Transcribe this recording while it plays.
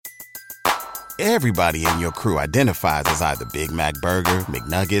Everybody in your crew identifies as either Big Mac Burger,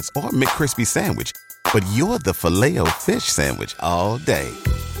 McNuggets, or McCrispy Sandwich. But you're the Filet-O-Fish Sandwich all day.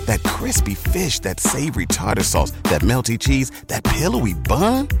 That crispy fish, that savory tartar sauce, that melty cheese, that pillowy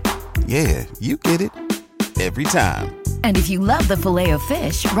bun. Yeah, you get it. Every time. And if you love the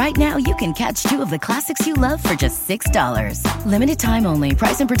Filet-O-Fish, right now you can catch two of the classics you love for just $6. Limited time only.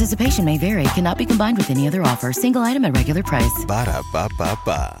 Price and participation may vary. Cannot be combined with any other offer. Single item at regular price.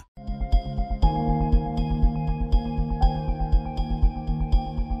 Ba-da-ba-ba-ba.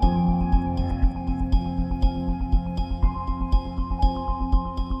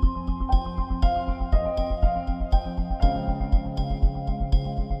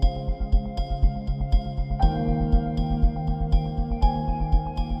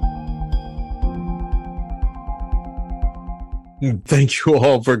 Thank you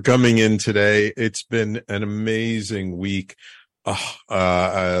all for coming in today. It's been an amazing week.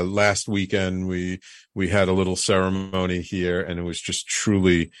 Last weekend, we had a little ceremony here, and it was just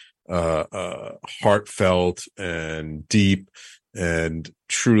truly heartfelt and deep, and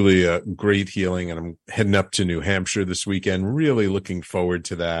truly a great healing. And I'm heading up to New Hampshire this weekend, really looking forward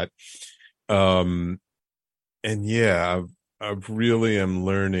to that. And yeah, I really am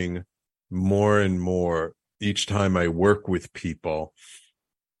learning more and more each time I work with people,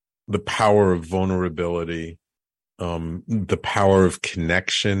 the power of vulnerability, the power of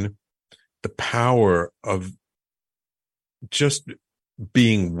connection, the power of just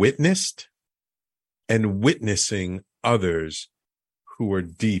being witnessed and witnessing others who are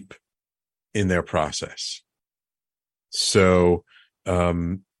deep in their process. So,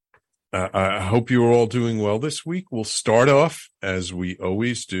 I hope you're all doing well this week. We'll start off, as we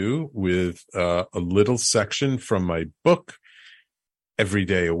always do, with a little section from my book,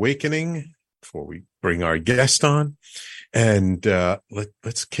 Everyday Awakening, before we bring our guest on. And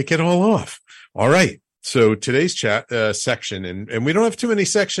let's kick it all off. All right. So today's section, and we don't have too many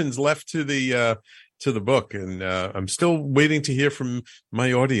sections left to the book, and I'm still waiting to hear from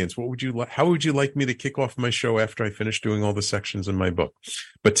my audience. How would you like me to kick off my show after I finish doing all the sections in my book?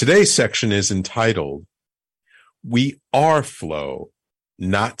 But today's section is entitled, "We Are Flow,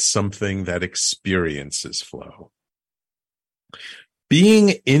 Not Something That Experiences Flow." Being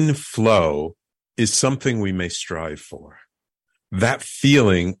in flow is something we may strive for. That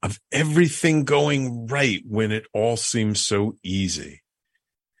feeling of everything going right when it all seems so easy.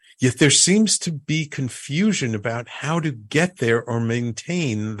 Yet there seems to be confusion about how to get there or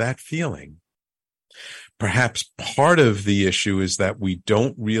maintain that feeling. Perhaps part of the issue is that we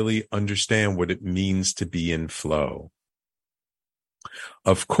don't really understand what it means to be in flow.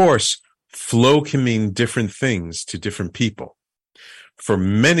 Of course, flow can mean different things to different people. For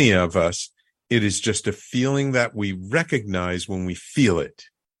many of us, it is just a feeling that we recognize when we feel it,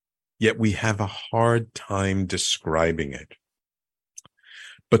 yet we have a hard time describing it.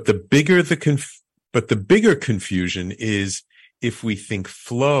 But the bigger confusion is if we think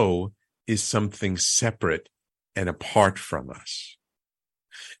flow is something separate and apart from us.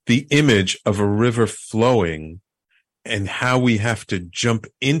 The image of a river flowing and how we have to jump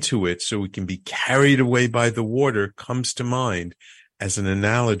into it so we can be carried away by the water comes to mind as an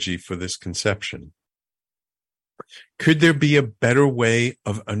analogy for this conception. Could there be a better way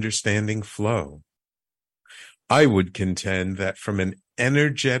of understanding flow? I would contend that from an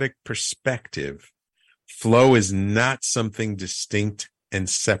energetic perspective, flow is not something distinct and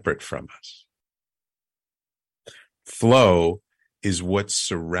separate from us. Flow is what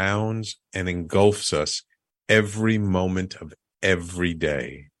surrounds and engulfs us every moment of every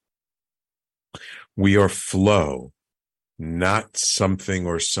day. We are flow, not something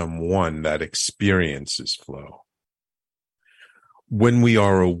or someone that experiences flow. When we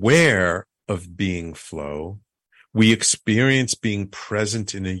are aware of being flow, we experience being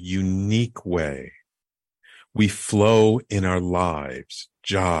present in a unique way. We flow in our lives,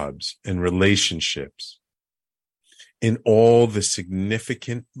 jobs, and relationships, in all the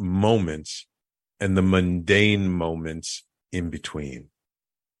significant moments and the mundane moments in between.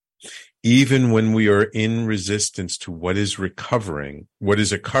 Even when we are in resistance to what is occurring,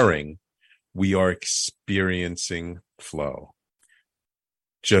 we are experiencing flow.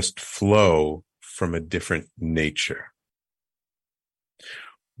 Just flow from a different nature.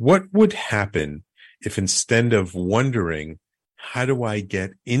 What would happen if instead of wondering, how do I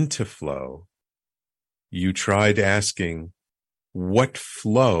get into flow, you tried asking, what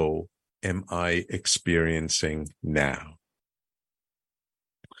flow am I experiencing now?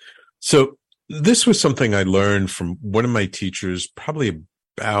 So this was something I learned from one of my teachers probably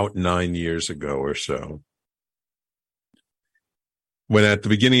about 9 years ago or so. when at the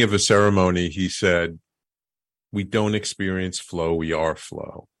beginning of a ceremony, he said, we don't experience flow, we are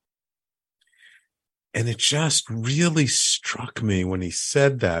flow. And it just really struck me when he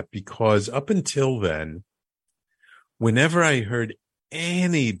said that, because up until then, whenever I heard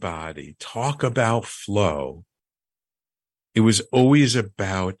anybody talk about flow, it was always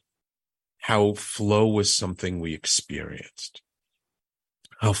about how flow was something we experienced,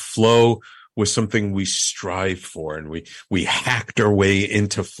 how flow was something we strived for, and we hacked our way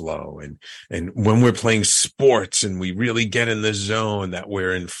into flow. And when we're playing sports and we really get in the zone, that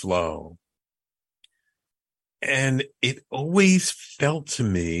we're in flow. And it always felt to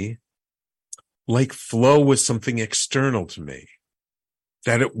me like flow was something external to me,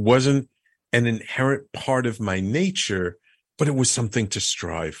 that it wasn't an inherent part of my nature, but it was something to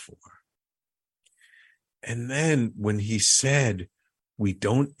strive for. And then when he said, we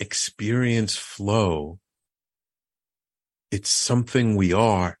don't experience flow, it's something we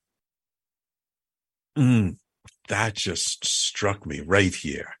are, that just struck me right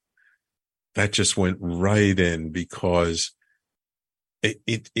here. That just went right in, because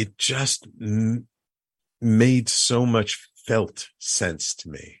it just made so much felt sense to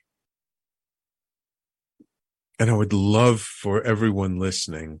me. And I would love for everyone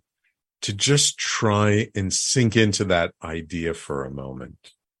listening to just try and sink into that idea for a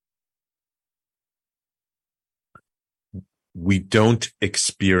moment. We don't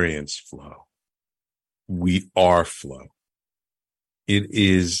experience flow. We are flow. It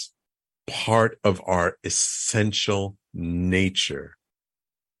is part of our essential nature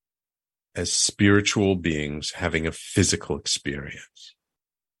as spiritual beings having a physical experience.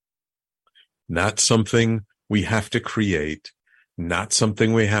 Not something we have to create, not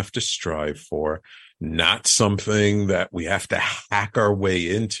something we have to strive for, not something that we have to hack our way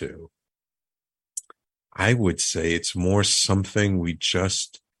into. I would say it's more something we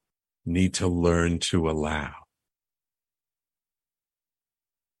just need to learn to allow.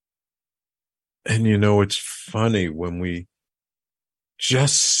 And it's funny when we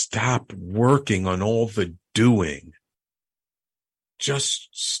just stop working on all the doing, just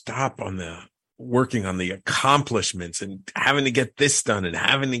stop on working on the accomplishments and having to get this done and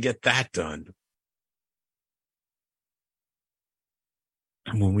having to get that done.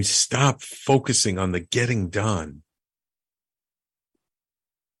 And when we stop focusing on the getting done,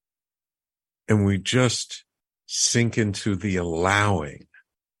 and we just sink into the allowing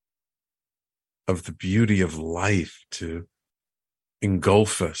of the beauty of life to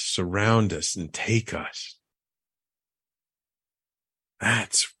engulf us, surround us, and take us,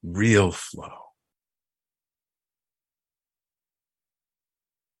 that's real flow.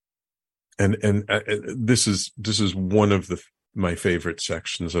 And this is one of my favorite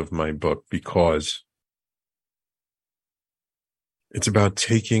sections of my book, because it's about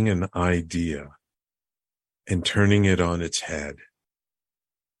taking an idea and turning it on its head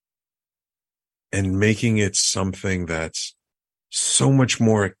and making it something that's so much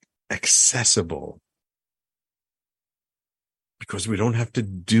more accessible, because we don't have to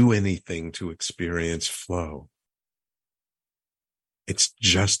do anything to experience flow. It's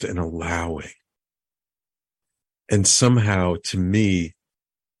just an allowing. And somehow, to me,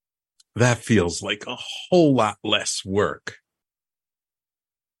 that feels like a whole lot less work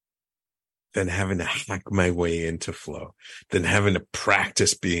than having to hack my way into flow, than having to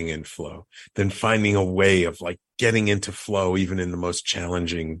practice being in flow, than finding a way of getting into flow even in the most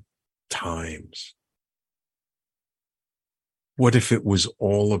challenging times. What if it was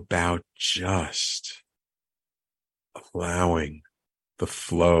all about just allowing the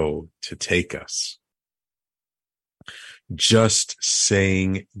flow to take us? Just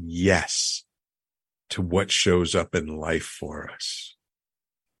saying yes to what shows up in life for us.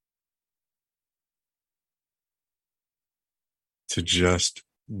 To just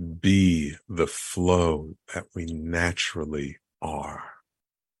be the flow that we naturally are.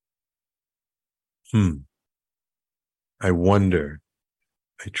 I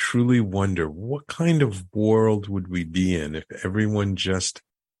truly wonder, what kind of world would we be in if everyone just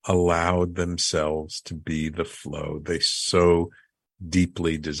allowed themselves to be the flow they so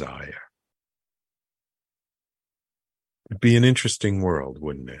deeply desire? It'd be an interesting world,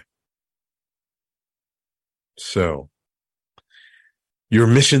 wouldn't it? So, your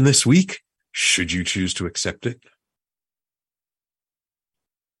mission this week, should you choose to accept it,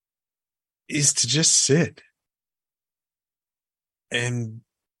 is to just sit and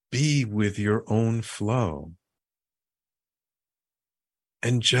be with your own flow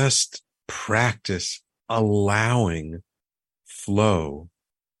and just practice allowing flow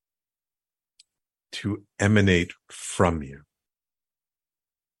to emanate from you.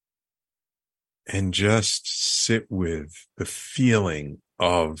 and just sit with the feeling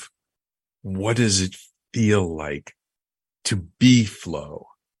of what does it feel like to be flow,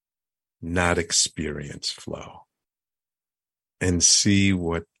 not experience flow, and see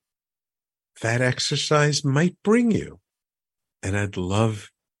what that exercise might bring you. And I'd love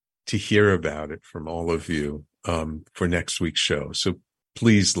to hear about it from all of you for next week's show. So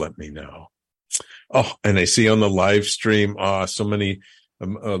please let me know. Oh, and I see on the live stream, so many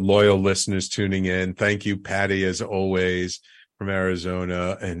loyal listeners tuning in. Thank you, Patty, as always, from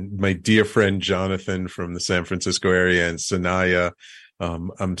Arizona, and my dear friend Jonathan from the San Francisco area, and Sanaya.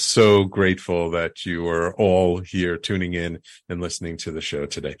 I'm so grateful that you are all here tuning in and listening to the show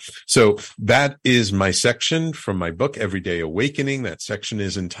today. So that is my section from my book, Everyday Awakening. That section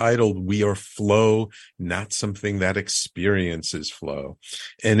is entitled, We Are Flow, Not Something That Experiences Flow.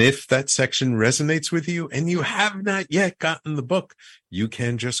 And if that section resonates with you and you have not yet gotten the book, you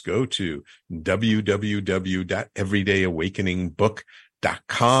can just go to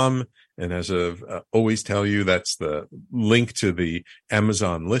www.everydayawakeningbook.com. And as I always tell you, that's the link to the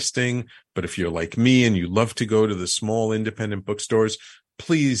Amazon listing. But if you're like me and you love to go to the small independent bookstores,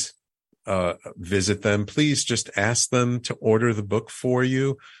 please visit them. Please just ask them to order the book for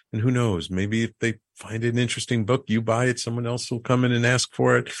you. And who knows, maybe if they find an interesting book, you buy it, someone else will come in and ask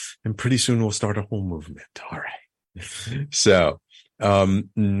for it. And pretty soon we'll start a whole movement. All right. So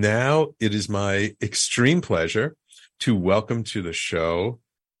now it is my extreme pleasure to welcome to the show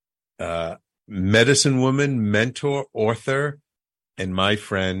medicine woman, mentor, author, and my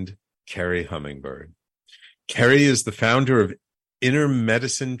friend, Carrie Hummingbird. Carrie is the founder of Inner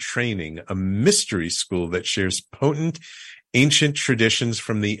Medicine Training, a mystery school that shares potent ancient traditions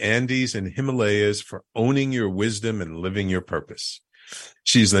from the Andes and Himalayas for owning your wisdom and living your purpose.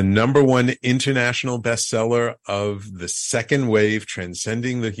 She's the #1 international bestseller of The Second Wave,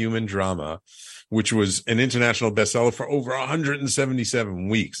 Transcending the Human Drama, which was an international bestseller for over 177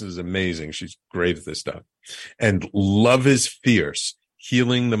 weeks. This is amazing. She's great at this stuff. And Love is Fierce,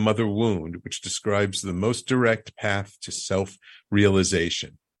 Healing the Mother Wound, which describes the most direct path to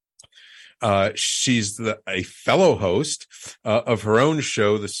self-realization. She's a fellow host of her own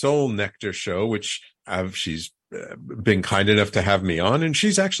show, The Soul Nectar Show, which she's been kind enough to have me on. And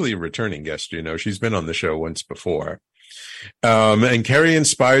she's actually a returning guest. You know, she's been on the show once before. And Carrie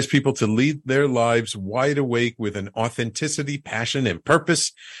inspires people to lead their lives wide awake with an authenticity, passion, and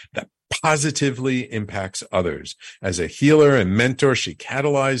purpose that positively impacts others. As a healer and mentor, she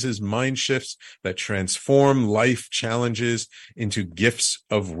catalyzes mind shifts that transform life challenges into gifts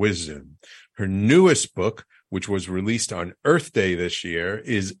of wisdom. Her newest book, which was released on Earth Day this year,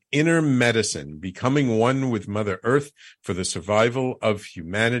 is Inner Medicine, Becoming One with Mother Earth for the Survival of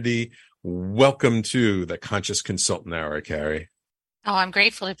Humanity. Welcome to the Conscious Consultant Hour, Carrie. Oh, I'm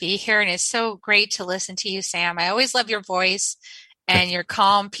grateful to be here, and it's so great to listen to you, Sam. I always love your voice and your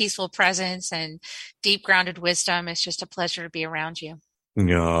calm, peaceful presence and deep, grounded wisdom. It's just a pleasure to be around you.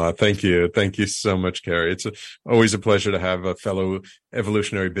 Oh, thank you. Thank you so much, Carrie. It's always a pleasure to have a fellow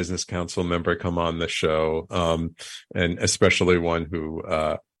Evolutionary Business Council member come on the show, and especially one who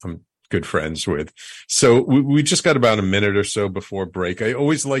I'm good friends with. So we just got about a minute or so before break. I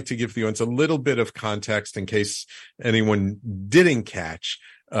always like to give the audience a little bit of context in case anyone didn't catch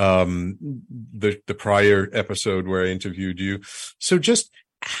the prior episode where I interviewed you. So just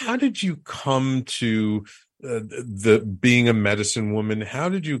how did you come to the being a medicine woman? How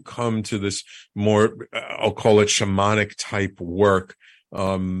did you come to this more, I'll call it shamanic type work?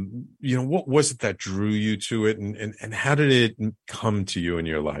 What was it that drew you to it, and how did it come to you in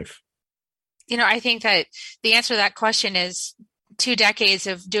your life? I think that the answer to that question is 2 decades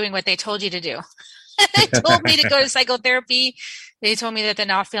of doing what they told you to do. They told me to go to psychotherapy. They told me that the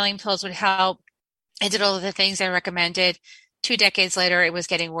not feeling pills would help. I did all of the things I recommended. 2 decades later, it was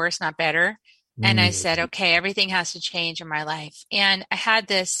getting worse, not better. And I said, okay, everything has to change in my life. And I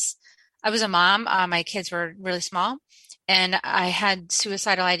was a mom. My kids were really small, and I had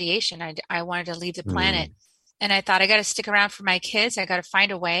suicidal ideation. I wanted to leave the planet. And I thought, I got to stick around for my kids. I got to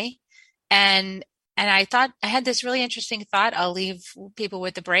find a way. And I thought, I had this really interesting thought. I'll leave people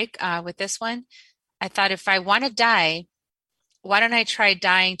with the break with this one. I thought, if I want to die, why don't I try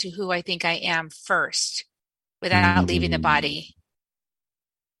dying to who I think I am first without leaving the body?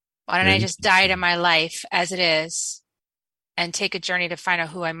 Why don't I just die to my life as it is and take a journey to find out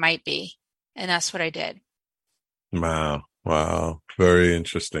who I might be? And that's what I did. Wow. Very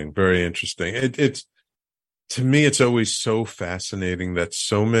interesting. Very interesting. It's to me, it's always so fascinating that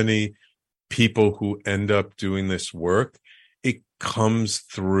so many people who end up doing this work, it comes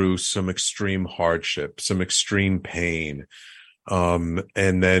through some extreme hardship, some extreme pain. And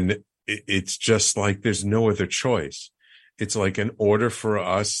then it's just like there's no other choice. It's like in order for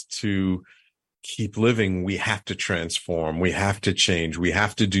us to keep living, we have to transform, we have to change, we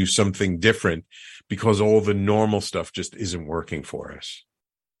have to do something different because all the normal stuff just isn't working for us.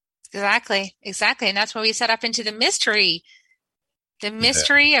 Exactly. And that's why we set up into the mystery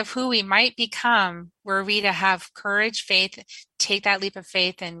of who we might become, were we to have courage, faith, take that leap of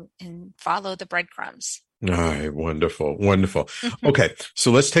faith and follow the breadcrumbs. All right. Wonderful. Okay.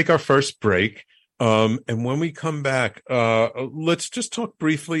 So let's take our first break. And when we come back, let's just talk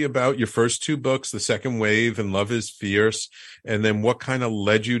briefly about your first two books, The Second Wave and Love is Fierce, and then what kind of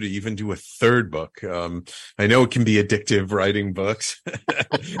led you to even do a third book. I know it can be addictive writing books,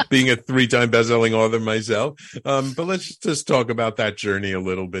 being a 3-time best-selling author myself. But let's just talk about that journey a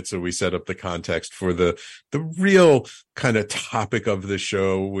little bit so we set up the context for the real kind of topic of the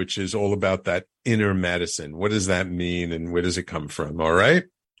show, which is all about that inner medicine. What does that mean and where does it come from? All right.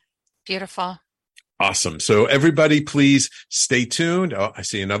 Beautiful. Awesome. So everybody, please stay tuned. Oh, I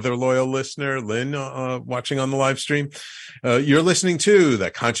see another loyal listener, Lynn, watching on the live stream. You're listening to the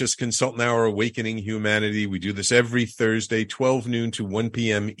Conscious Consultant Hour, Awakening Humanity. We do this every Thursday, 12 noon to 1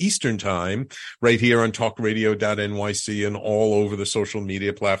 p.m. Eastern Time, right here on talkradio.nyc and all over the social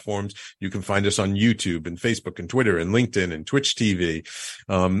media platforms. You can find us on YouTube and Facebook and Twitter and LinkedIn and Twitch TV.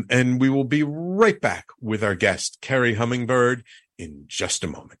 And we will be right back with our guest, Carrie Hummingbird, in just a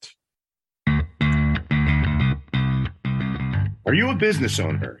moment. Are you a business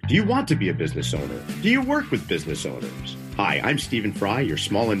owner? Do you want to be a business owner? Do you work with business owners? Hi, I'm Stephen Fry, your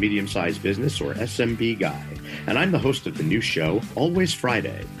small and medium-sized business or SMB guy, and I'm the host of the new show, Always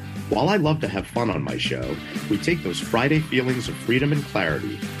Friday. While I love to have fun on my show, we take those Friday feelings of freedom and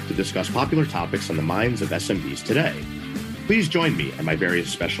clarity to discuss popular topics on the minds of SMBs today. Please join me and my various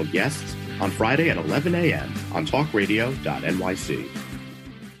special guests on Friday at 11 a.m. on talkradio.nyc.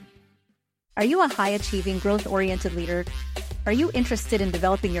 Are you a high-achieving, growth-oriented leader? Are you interested in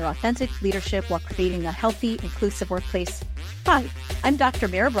developing your authentic leadership while creating a healthy, inclusive workplace? Hi, I'm Dr.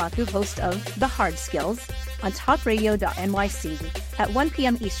 Mara Broncu, host of The Hard Skills on talkradio.nyc at 1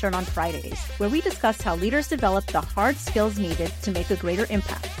 p.m. Eastern on Fridays, where we discuss how leaders develop the hard skills needed to make a greater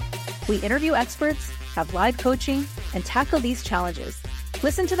impact. We interview experts, have live coaching, and tackle these challenges.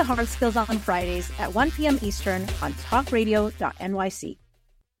 Listen to The Hard Skills on Fridays at 1 p.m. Eastern on talkradio.nyc.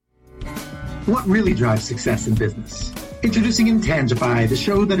 What really drives success in business? Introducing Intangify, the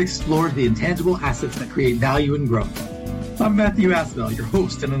show that explores the intangible assets that create value and growth. I'm Matthew Asbell, your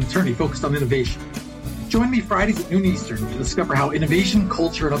host and an attorney focused on innovation. Join me Fridays at noon Eastern to discover how innovation,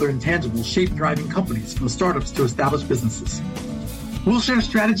 culture, and other intangibles shape thriving companies from startups to established businesses. We'll share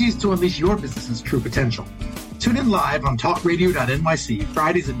strategies to unleash your business's true potential. Tune in live on talkradio.nyc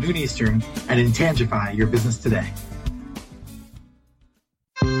Fridays at noon Eastern and Intangify your business today.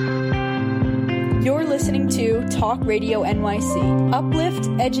 You're listening to Talk Radio NYC. Uplift,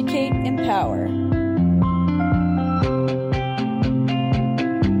 educate, empower.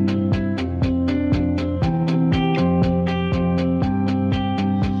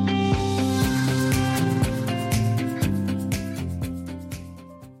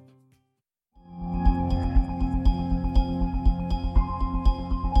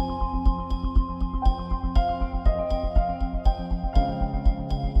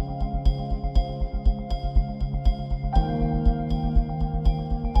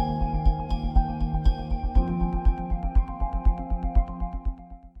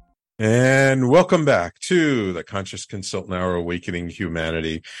 And welcome back to the Conscious Consultant Hour, Awakening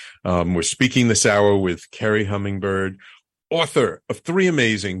Humanity. We're speaking this hour with Carrie Hummingbird, author of 3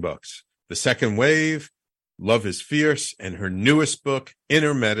 amazing books, The Second Wave, Love is Fierce, and her newest book,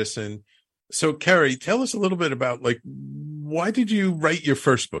 Inner Medicine. So, Carrie, tell us a little bit about, why did you write your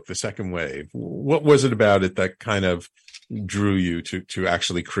first book, The Second Wave? What was it about it that kind of drew you to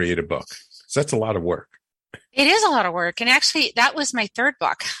actually create a book? 'Cause that's a lot of work. It is a lot of work. And actually, that was my third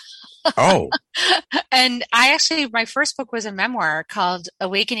book. Oh. And my first book was a memoir called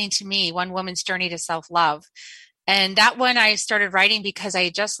Awakening to Me, One Woman's Journey to Self-Love. And that one I started writing because I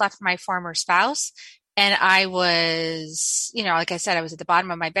had just left my former spouse. And I was, like I said, I was at the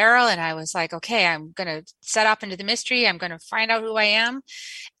bottom of my barrel and I was like, okay, I'm going to set off into the mystery. I'm going to find out who I am.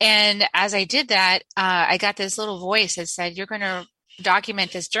 And as I did that, I got this little voice that said, you're going to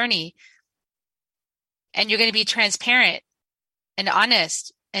document this journey and you're going to be transparent and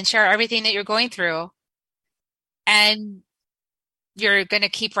honest and share everything that you're going through. And you're going to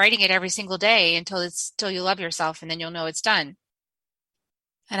keep writing it every single day until you love yourself, and then you'll know it's done.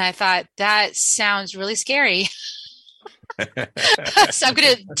 And I thought, that sounds really scary. So I'm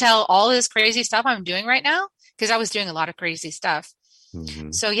going to tell all this crazy stuff I'm doing right now, because I was doing a lot of crazy stuff.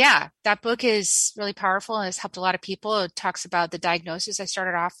 Mhm. So yeah, that book is really powerful and has helped a lot of people. It talks about the diagnosis I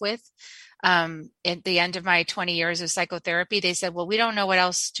started off with. At the end of my 20 years of psychotherapy, they said, well, we don't know what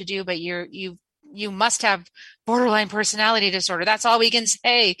else to do, but you must have borderline personality disorder. That's all we can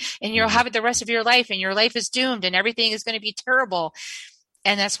say. And you'll have it the rest of your life, and your life is doomed and everything is going to be terrible.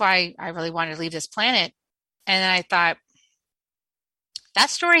 And that's why I really wanted to leave this planet. And then I thought, that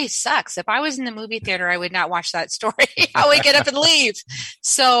story sucks. If I was in the movie theater, I would not watch that story. I would get up and leave.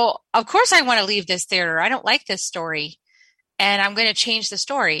 So of course I want to leave this theater. I don't like this story, and I'm going to change the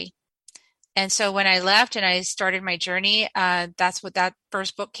story. And so when I left and I started my journey, that's what that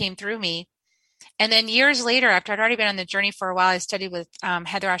first book came through me. And then years later, after I'd already been on the journey for a while, I studied with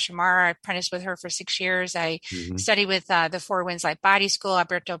Heather Ashamara. I apprenticed with her for 6 years. I studied with the Four Winds Light Body School,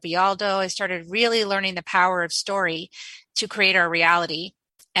 Alberto Bialdo. I started really learning the power of story to create our reality,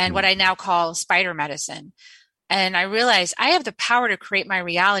 and what I now call spider medicine. And I realized I have the power to create my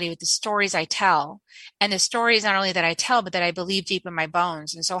reality with the stories I tell. And the stories not only that I tell, but that I believe deep in my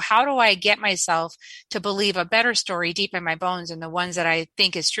bones. And so how do I get myself to believe a better story deep in my bones than the ones that I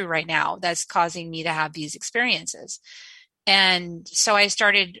think is true right now that's causing me to have these experiences? And so I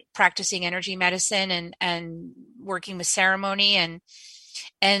started practicing energy medicine and working with ceremony.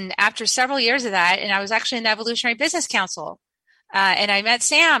 And after several years of that, and I was actually in the Evolutionary Business Council, and I met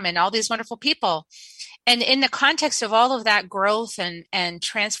Sam and all these wonderful people. And in the context of all of that growth and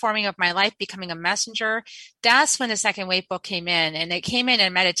transforming of my life, becoming a messenger, that's when the Second Wave book came in. And it came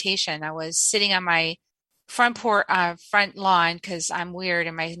in meditation. I was sitting on my front lawn, because I'm weird,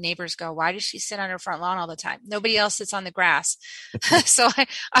 and my neighbors go, why does she sit on her front lawn all the time? Nobody else sits on the grass. So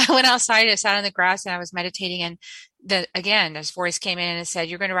I went outside, I sat on the grass, and I was meditating. And this voice came in and said,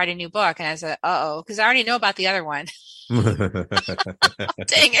 you're going to write a new book. And I said, uh-oh, because I already know about the other one.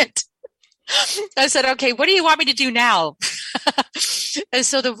 Dang it. I said, okay, what do you want me to do now? And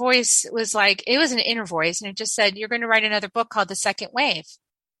so the voice was like, it was an inner voice, and it just said, you're going to write another book called The Second Wave.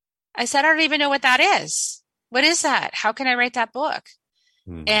 I said, I don't even know what that is. What is that? How can I write that book?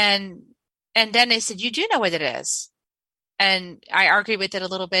 And then they said, you do know what it is. And I argued with it a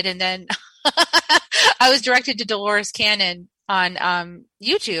little bit. And then I was directed to Dolores Cannon on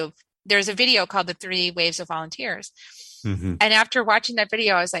YouTube. There's a video called The 3 Waves of Volunteers. And after watching that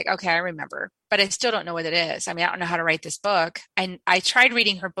video, I was like, okay, I remember, but I still don't know what it is. I mean, I don't know how to write this book. And I tried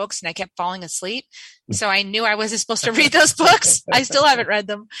reading her books and I kept falling asleep. So I knew I wasn't supposed to read those books. I still haven't read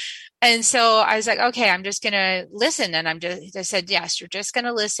them. And so I was like, okay, I'm just going to listen. And I said, yes, you're just going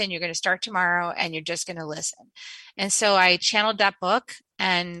to listen. You're going to start tomorrow and you're just going to listen. And so I channeled that book,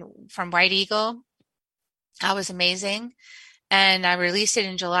 and from White Eagle, that was amazing. And I released it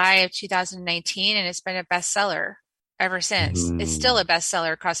in July of 2019, and it's been a bestseller ever since. It's still a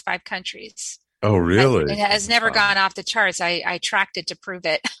bestseller across 5 countries. Oh, really? It has never gone off the charts. I tracked it to prove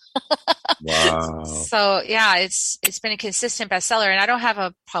it. Wow. So yeah, it's been a consistent bestseller, and I don't have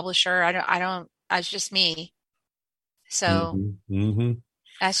a publisher. It's just me. So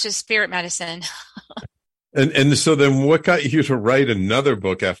that's just spirit medicine. And so then what got you to write another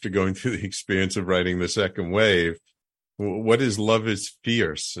book after going through the experience of writing The Second Wave? What is Love is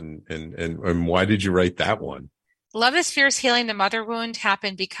Fierce, and why did you write that one? Love is Fierce, Healing the Mother Wound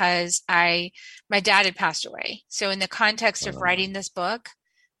happened because my dad had passed away. So in the context of writing this book,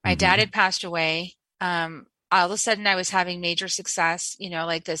 my dad had passed away. All of a sudden I was having major success.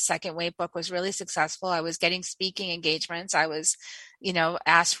 Like the Second Wave book was really successful. I was getting speaking engagements. I was,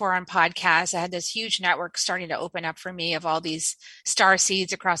 asked for on podcasts. I had this huge network starting to open up for me of all these star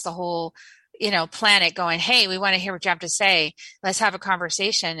seeds across the whole planet going, hey, we want to hear what you have to say. Let's have a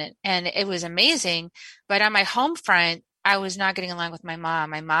conversation. And it was amazing. But on my home front, I was not getting along with my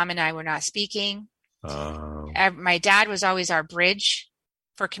mom. My mom and I were not speaking. My dad was always our bridge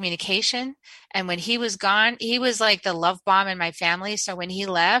for communication. And when he was gone, he was like the love bomb in my family. So when he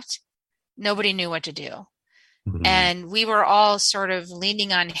left, nobody knew what to do. And we were all sort of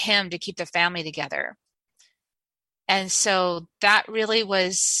leaning on him to keep the family together. And so that really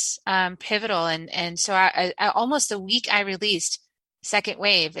was pivotal. And so I almost the week I released Second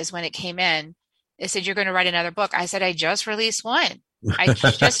Wave is when it came in. They said, you're going to write another book. I said, I just released one.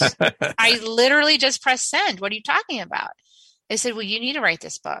 I literally just pressed send. What are you talking about? They said, well, you need to write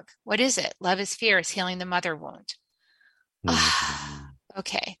this book. What is it? Love is Fierce, Healing the Mother Wound.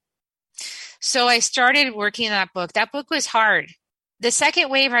 Okay. So I started working on that book. That book was hard. The Second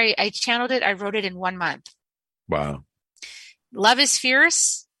Wave, I channeled it. I wrote it in 1 month. Wow. Love is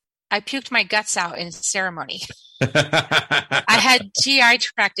Fierce. I puked my guts out in ceremony. I had GI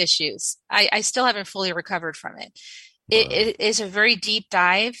tract issues. I still haven't fully recovered from it. It is a very deep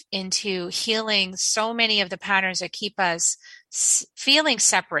dive into healing so many of the patterns that keep us feeling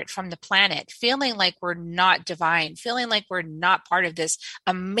separate from the planet, feeling like we're not divine, feeling like we're not part of this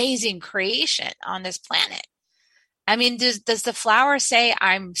amazing creation on this planet. I mean, does the flower say,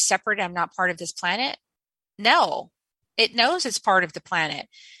 I'm separate, I'm not part of this planet? No, it knows it's part of the planet.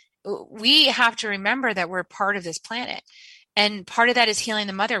 We have to remember that we're part of this planet. And part of that is healing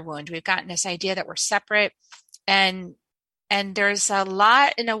the mother wound. We've gotten this idea that we're separate, and there's a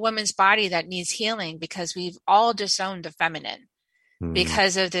lot in a woman's body that needs healing because we've all disowned the feminine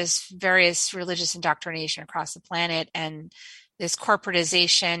because of this various religious indoctrination across the planet and this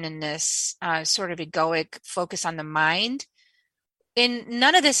corporatization and this sort of egoic focus on the mind. And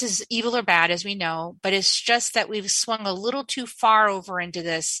none of this is evil or bad, as we know, but it's just that we've swung a little too far over into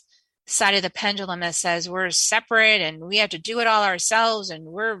this side of the pendulum that says we're separate and we have to do it all ourselves, and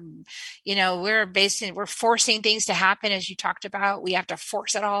we're forcing things to happen, as you talked about. We have to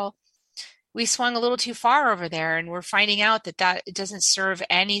force it all. We swung a little too far over there, and we're finding out that it doesn't serve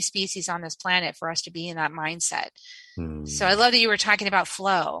any species on this planet for us to be in that mindset. So I love that you were talking about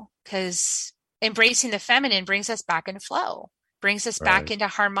flow, because embracing the feminine brings us back into flow, brings us back into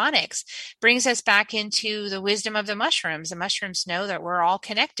harmonics, brings us back into the wisdom of the mushrooms. The mushrooms know that we're all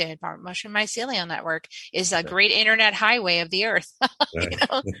connected. Our mushroom mycelial network is a great internet highway of the earth.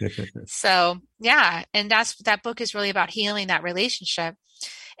 So yeah. And that book is really about healing that relationship.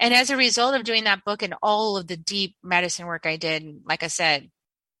 And as a result of doing that book and all of the deep medicine work I did, like I said,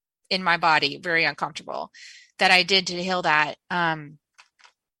 in my body, very uncomfortable, that I did to heal that,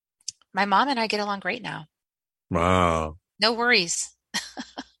 my mom and I get along great now. Wow. No worries.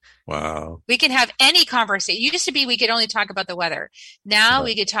 Wow. We can have any conversation. It used to be we could only talk about the weather. Now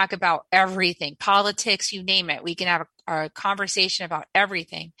we could talk about everything, politics, you name it. We can have a conversation about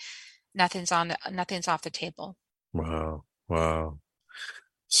everything. Nothing's off the table. Wow. Wow.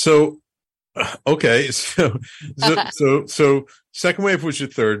 So, okay. So Second Wave was your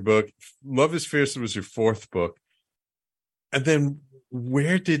third book. Love is Fierce was your fourth book. And then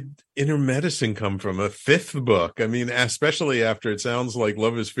where did Inner Medicine come from? A fifth book? I mean, especially after it sounds like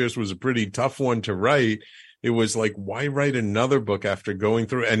Love is Fierce was a pretty tough one to write. It was like, why write another book after going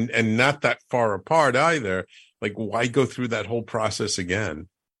through and not that far apart either? Like, why go through that whole process again?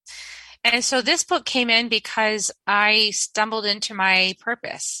 And so this book came in because I stumbled into my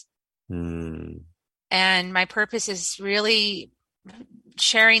purpose. And my purpose is really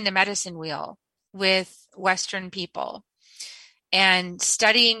sharing the medicine wheel with Western people and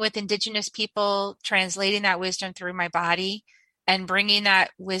studying with Indigenous people, translating that wisdom through my body and bringing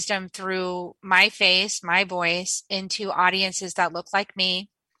that wisdom through my face, my voice, into audiences that look like me,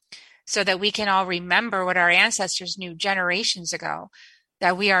 so that we can all remember what our ancestors knew generations ago,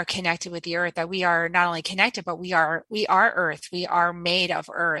 that we are connected with the earth, that we are not only connected, but we are earth. We are made of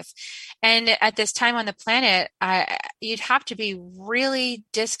earth. And at this time on the planet, you'd have to be really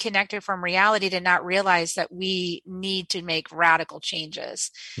disconnected from reality to not realize that we need to make radical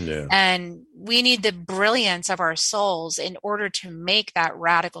changes. Yeah. And we need the brilliance of our souls in order to make that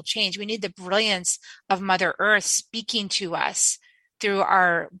radical change. We need the brilliance of Mother Earth speaking to us through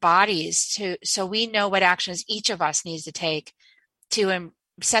our bodies so we know what actions each of us needs to take to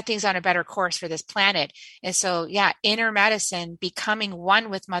set things on a better course for this planet. And so, yeah, inner medicine, becoming one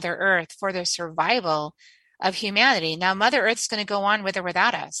with Mother Earth for the survival of humanity. Now, Mother Earth's going to go on with or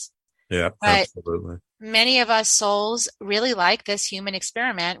without us. Yeah, but absolutely. Many of us souls really like this human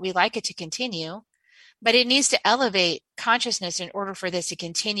experiment. We like it to continue, but it needs to elevate consciousness in order for this to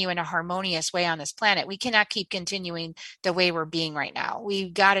continue in a harmonious way on this planet. We cannot keep continuing the way we're being right now.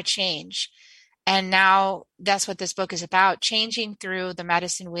 We've got to change. And now that's what this book is about, changing through the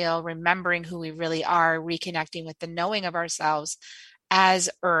medicine wheel, remembering who we really are, reconnecting with the knowing of ourselves as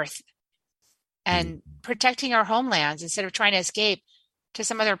Earth, and protecting our homelands instead of trying to escape to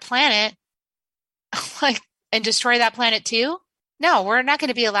some other planet and destroy that planet too. No, we're not going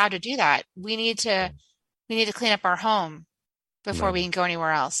to be allowed to do that. We need to clean up our home before we can go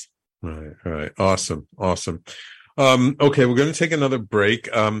anywhere else. Right. Awesome. Okay, we're going to take another break.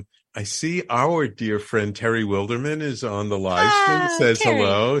 I see our dear friend Terry Wilderman is on the live stream, says Terry.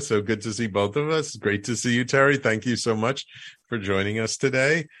 Hello. So good to see both of us. Great to see you, Terry. Thank you so much for joining us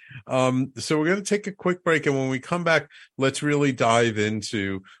today. So we're going to take a quick break. And when we come back, let's really dive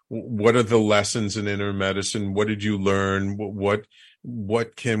into what are the lessons in inner medicine? What did you learn?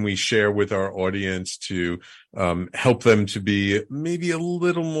 What can we share with our audience to help them to be maybe a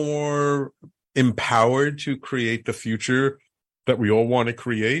little more empowered to create the future that we all want to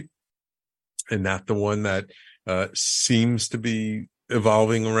create, and not the one that seems to be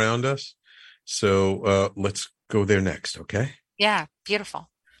evolving around us. So let's go there next, okay? Yeah, beautiful.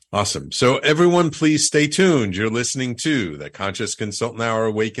 Awesome. So everyone, please stay tuned. You're listening to the Conscious Consultant Hour,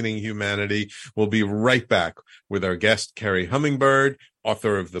 Awakening Humanity. We'll be right back with our guest, Carrie Hummingbird,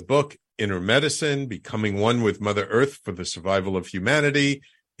 author of the book, Inner Medicine, Becoming One with Mother Earth for the Survival of Humanity,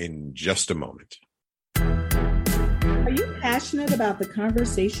 in just a moment. Are you passionate about the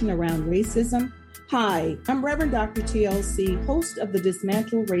conversation around racism? Hi, I'm Reverend Dr. TLC, host of the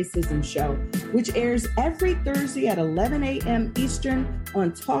Dismantle Racism Show, which airs every Thursday at 11 a.m. Eastern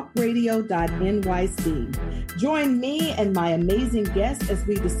on talkradio.nyc. Join me and my amazing guests as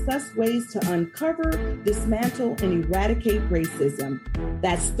we discuss ways to uncover, dismantle, and eradicate racism.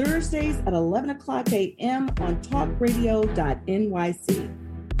 That's Thursdays at 11 o'clock a.m. on talkradio.nyc.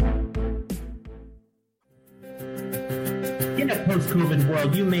 In a post-COVID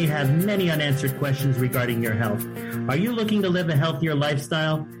world, you may have many unanswered questions regarding your health. Are you looking to live a healthier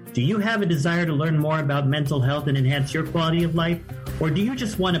lifestyle? Do you have a desire to learn more about mental health and enhance your quality of life? Or do you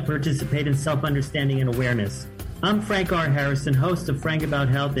just want to participate in self-understanding and awareness? I'm Frank R. Harrison, host of Frank About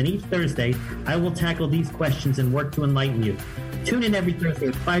Health, and each Thursday, I will tackle these questions and work to enlighten you. Tune in every Thursday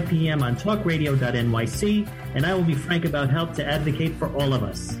at 5 p.m. on talkradio.nyc, and I will be frank about health to advocate for all of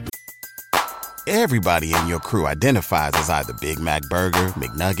us. Everybody in your crew identifies as either Big Mac Burger,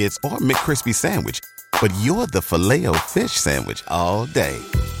 McNuggets, or McCrispy Sandwich. But you're the Filet-O-Fish Sandwich all day.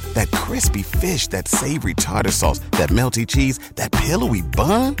 That crispy fish, that savory tartar sauce, that melty cheese, that pillowy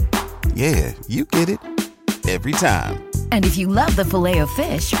bun. Yeah, you get it. Every time. And if you love the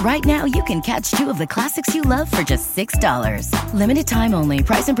Filet-O-Fish, right now you can catch two of the classics you love for just $6. Limited time only.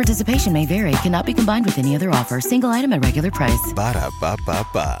 Price and participation may vary. Cannot be combined with any other offer. Single item at regular price.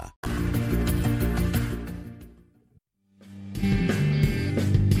 Ba-da-ba-ba-ba.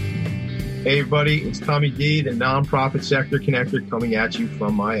 Hey everybody, it's Tommy D, the Nonprofit Sector Connector, coming at you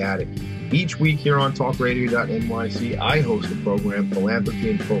from my attic. Each week here on talkradio.nyc, I host the program Philanthropy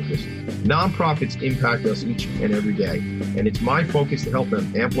in Focus. Nonprofits impact us each and every day, and it's my focus to help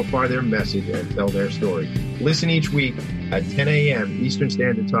them amplify their message and tell their story. Listen each week at 10 a.m. Eastern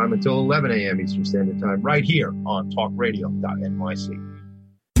Standard Time until 11 a.m. Eastern Standard Time right here on talkradio.nyc.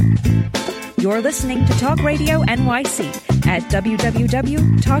 You're listening to Talk Radio NYC at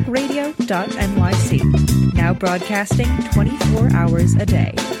www.talkradio.nyc. Now broadcasting 24 hours a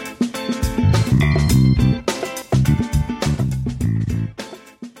day.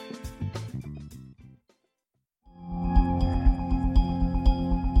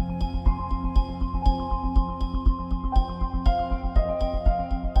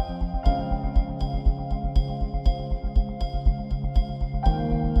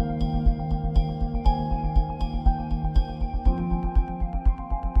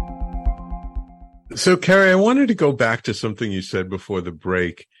 So, Carrie, I wanted to go back to something you said before the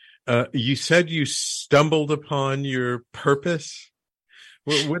break. You said you stumbled upon your purpose.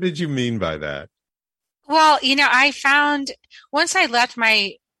 What did you mean by that? Well, I found once I left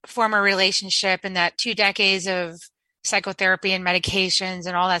my former relationship and that 2 decades of psychotherapy and medications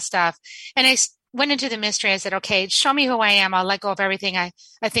and all that stuff, and I went into the mystery. I said, okay, show me who I am. I'll let go of everything I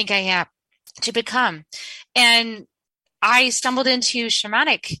think I am to become. And I stumbled into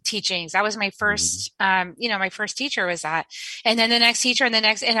shamanic teachings. That was my first, my first teacher was that. And then the next teacher and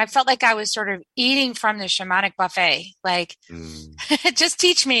I felt like I was sort of eating from the shamanic buffet. Like, just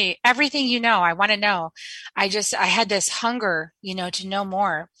teach me everything you know. I want to know. I had this hunger, to know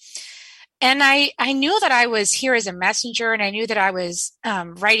more. And I knew that I was here as a messenger, and I knew that I was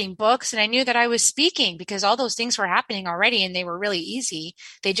writing books, and I knew that I was speaking, because all those things were happening already and they were really easy.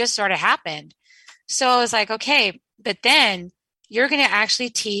 They just sort of happened. So I was like, okay, but then you're going to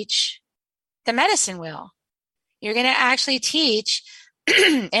actually teach the medicine wheel. You're going to actually teach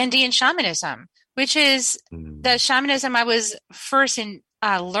Andean shamanism, which is the shamanism I was first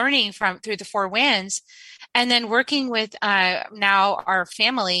learning through the Four Winds, and then working with now our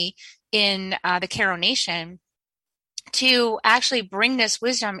family in the Karo Nation to actually bring this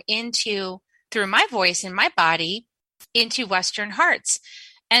wisdom through my voice and my body into Western hearts.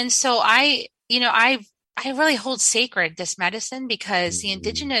 And so I really hold sacred this medicine, because the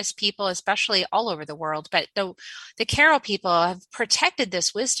indigenous people, especially all over the world, but the Karo people have protected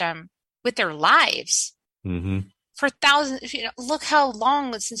this wisdom with their lives for thousands. Look how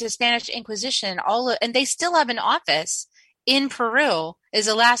long since the Spanish Inquisition, and they still have an office in Peru as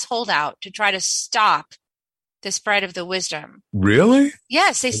a last holdout to try to stop the spread of the wisdom. Really?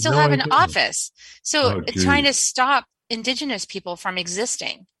 Yes, they still have an office. So trying to stop indigenous people from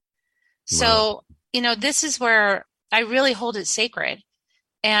existing. So, this is where I really hold it sacred.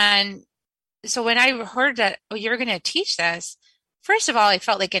 And so when I heard that, you're going to teach this, first of all, I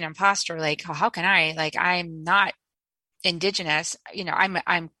felt like an imposter. Like, how can I? Like, I'm not indigenous.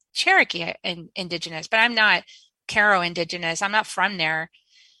 I'm Cherokee indigenous, but I'm not Karo indigenous. I'm not from there.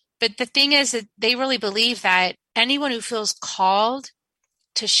 But the thing is that they really believe that anyone who feels called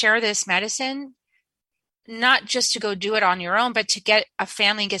to share this medicine, not just to go do it on your own, but to get a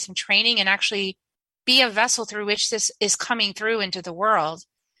family and get some training and actually be a vessel through which this is coming through into the world,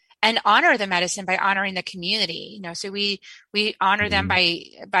 and honor the medicine by honoring the community. So we honor them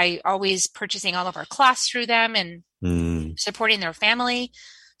by always purchasing all of our cloths through them and supporting their family.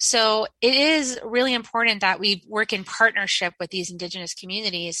 So it is really important that we work in partnership with these indigenous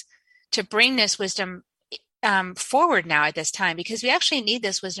communities to bring this wisdom forward now at this time, because we actually need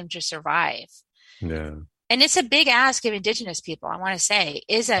this wisdom to survive. Yeah. And it's a big ask of indigenous people, I want to say,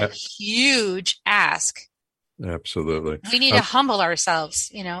 is a huge ask. Absolutely. We need to humble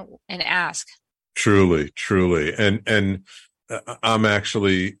ourselves, and ask. Truly. And I'm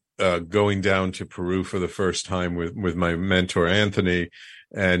actually going down to Peru for the first time with my mentor, Anthony.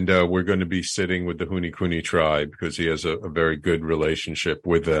 And we're going to be sitting with the Hunicuni tribe because he has a very good relationship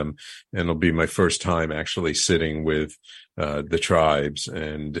with them. And it'll be my first time actually sitting with the tribes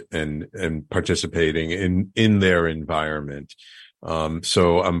and participating in their environment.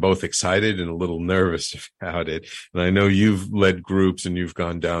 So I'm both excited and a little nervous about it. And I know you've led groups and you've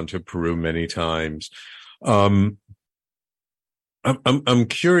gone down to Peru many times. I'm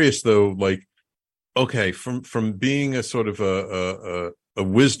curious though, like, okay, from being a sort of a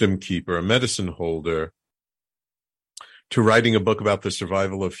wisdom keeper, a medicine holder, to writing a book about the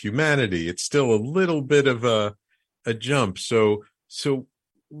survival of humanity, it's still a little bit of a jump. So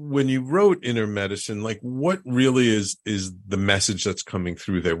when you wrote Inner Medicine, like, what really is the message that's coming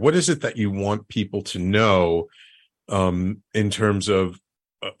through there? What is it that you want people to know in terms of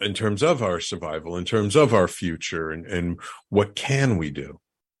our survival, in terms of our future, and what can we do?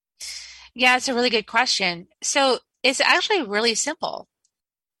 Yeah, it's a really good question. So it's actually really simple.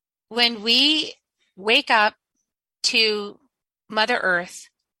 When we wake up to Mother Earth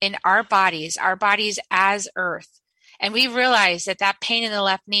in our bodies as Earth, and we realize that pain in the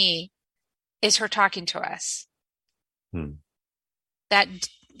left knee is her talking to us. That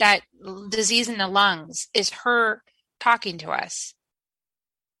disease in the lungs is her talking to us.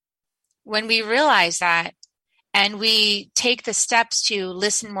 When we realize that, and we take the steps to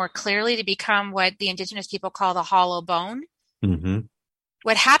listen more clearly to become what the indigenous people call the hollow bone,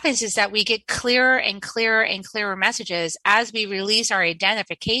 what happens is that we get clearer and clearer and clearer messages as we release our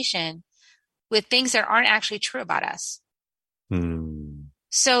identification with things that aren't actually true about us.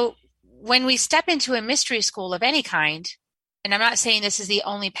 So when we step into a mystery school of any kind, and I'm not saying this is the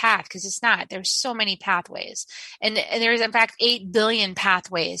only path, because it's not, there's so many pathways. And there's in fact 8 billion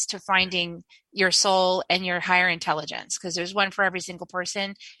pathways to finding your soul and your higher intelligence, because there's one for every single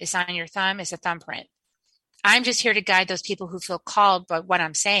person. It's on your thumb. It's a thumbprint. I'm just here to guide those people who feel called by what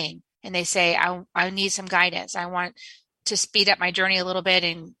I'm saying. And they say, I need some guidance. I want to speed up my journey a little bit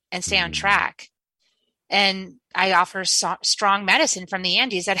and stay on track. And I offer strong medicine from the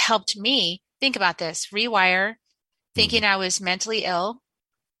Andes that helped me think about this, rewire, thinking I was mentally ill,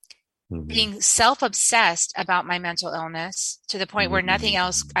 being self-obsessed about my mental illness to the point where nothing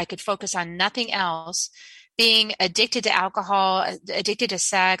else, I could focus on nothing else, being addicted to alcohol, addicted to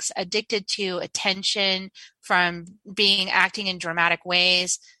sex, addicted to attention from acting in dramatic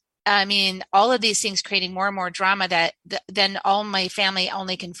ways. I mean, all of these things creating more and more drama that then all my family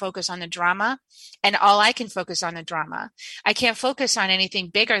only can focus on the drama, and all I can focus on the drama. I can't focus on anything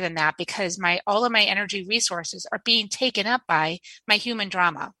bigger than that because all of my energy resources are being taken up by my human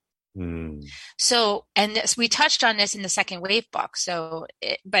drama. So, and we touched on this in the Second Wave book. So,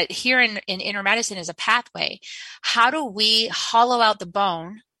 but here in Inner Medicine is a pathway. How do we hollow out the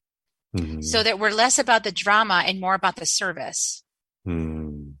bone so that we're less about the drama and more about the service?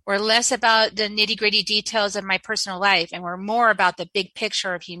 We're less about the nitty-gritty details of my personal life, and we're more about the big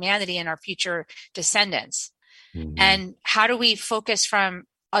picture of humanity and our future descendants. And how do we focus from,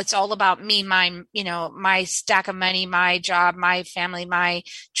 it's all about me, my stack of money, my job, my family, my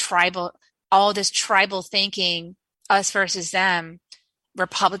tribal, all this tribal thinking, us versus them,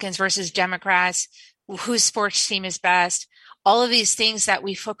 Republicans versus Democrats, whose sports team is best, all of these things that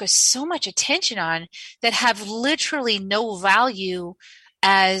we focus so much attention on that have literally no value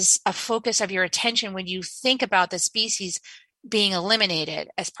as a focus of your attention when you think about the species being eliminated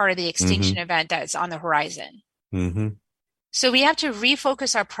as part of the extinction event that's on the horizon. So we have to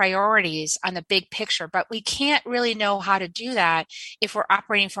refocus our priorities on the big picture, but we can't really know how to do that if we're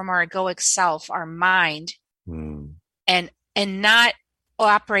operating from our egoic self, our mind, and not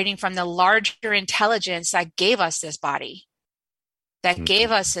operating from the larger intelligence that gave us this body, that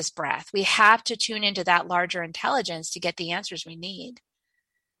gave us this breath. We have to tune into that larger intelligence to get the answers we need.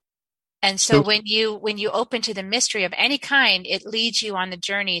 And so when you open to the mystery of any kind, it leads you on the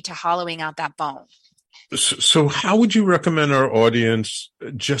journey to hollowing out that bone. So how would you recommend our audience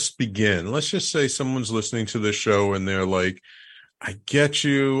just begin? Let's just say someone's listening to this show and they're like, I get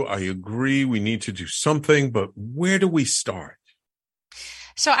you. I agree. We need to do something, but where do we start?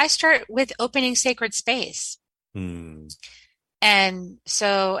 So I start with opening sacred space. And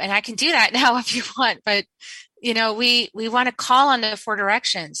I can do that now if you want, but we want to call on the four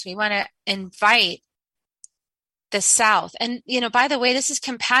directions. We want to invite the South. And, by the way, this is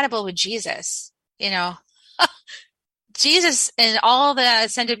compatible with Jesus, Jesus and all the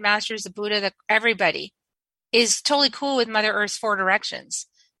ascended masters, the Buddha, everybody is totally cool with Mother Earth's four directions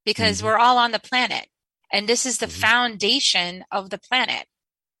because we're all on the planet. And this is the foundation of the planet.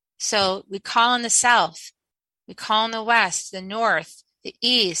 So we call on the South, we call on the West, the North, the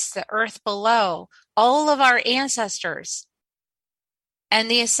East, the earth below, all of our ancestors and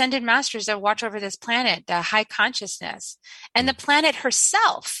the ascended masters that watch over this planet, the high consciousness, and the planet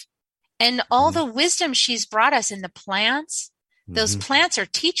herself, and all the wisdom she's brought us in the plants. Those plants are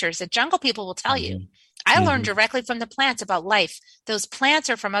teachers. The jungle people will tell you. I learned directly from the plants about life. Those plants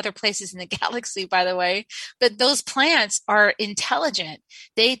are from other places in the galaxy, by the way, but those plants are intelligent.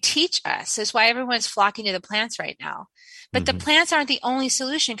 They teach us. That's why everyone's flocking to the plants right now. But the plants aren't the only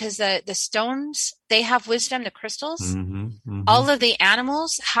solution because the stones, they have wisdom, the crystals. All of the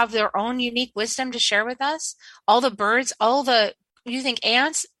animals have their own unique wisdom to share with us. All the birds, you think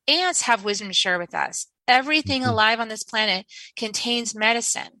ants have wisdom to share with us. Everything alive on this planet contains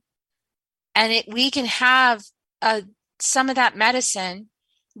medicine. And we can have some of that medicine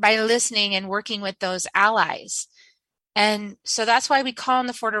by listening and working with those allies. And so that's why we call on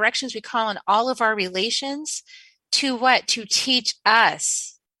the four directions. We call on all of our relations to what? To teach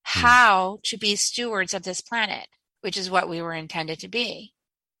us how to be stewards of this planet, which is what we were intended to be.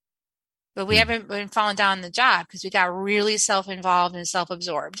 But we haven't been falling down the job because we got really self-involved and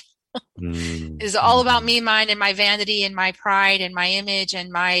self-absorbed. It's all about me, mine, and my vanity and my pride and my image and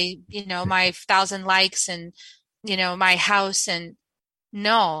my, my 1,000 likes and, my house. And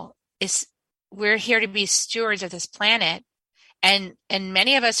no, we're here to be stewards of this planet. And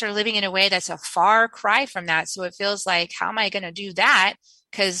many of us are living in a way that's a far cry from that. So it feels like, how am I going to do that?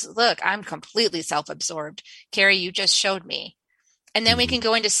 Because look, I'm completely self-absorbed. Carrie, you just showed me. And then we can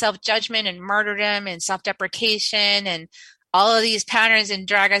go into self-judgment and martyrdom and self-deprecation and all of these patterns and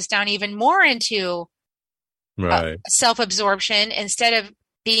drag us down even more into self-absorption instead of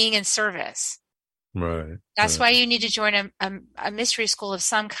being in service. That's why you need to join a mystery school of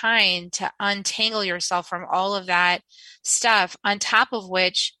some kind to untangle yourself from all of that stuff, on top of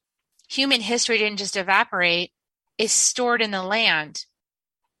which human history didn't just evaporate, it's stored in the land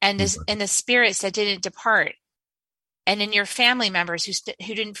and in the spirits that didn't depart, and in your family members who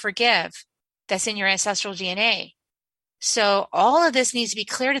didn't forgive. That's in your ancestral DNA. So all of this needs to be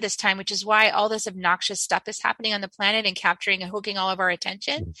cleared at this time, which is why all this obnoxious stuff is happening on the planet and capturing and hooking all of our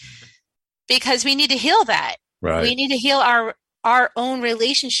attention, because we need to heal that. We need to heal our own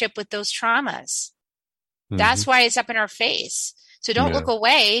relationship with those traumas. That's why it's up in our face. So don't look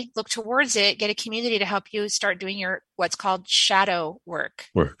away, look towards it, get a community to help you start doing your what's called shadow work.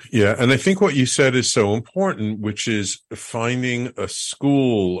 Yeah. And I think what you said is so important, which is finding a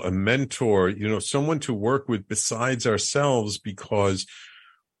school, a mentor, someone to work with besides ourselves, because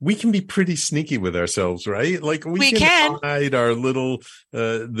we can be pretty sneaky with ourselves, right? Like we can hide our little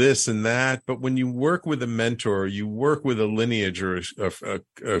this and that. But when you work with a mentor, you work with a lineage or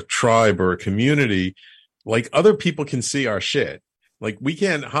a tribe or a community, like other people can see our shit. Like we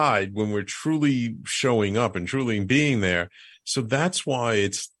can't hide when we're truly showing up and truly being there. So that's why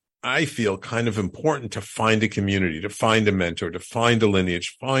I feel kind of important to find a community, to find a mentor, to find a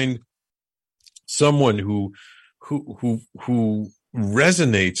lineage, find someone who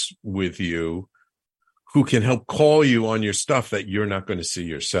resonates with you, who can help call you on your stuff that you're not going to see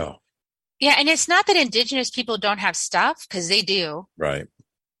yourself. Yeah. And it's not that Indigenous people don't have stuff, because they do. Right.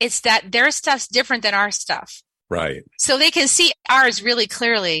 It's that their stuff's different than our stuff. Right. So they can see ours really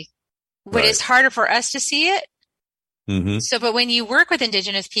clearly, but it's harder for us to see it. So, but when you work with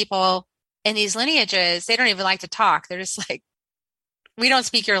Indigenous people in these lineages, they don't even like to talk. They're just like, we don't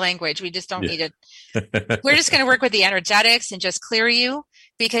speak your language. We just don't need it. We're just going to work with the energetics and just clear you,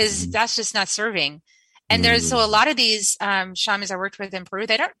 because that's just not serving. And so a lot of these shamans I worked with in Peru,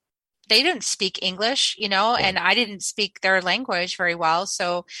 they don't speak English, and I didn't speak their language very well.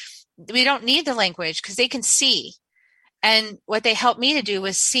 So we don't need the language because they can see. And what they helped me to do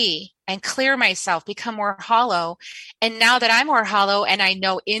was see and clear myself, become more hollow. And now that I'm more hollow and I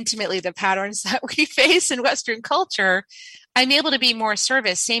know intimately the patterns that we face in Western culture, I'm able to be more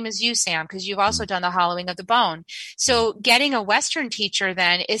service, same as you, Sam, because you've also done the hollowing of the bone. So getting a Western teacher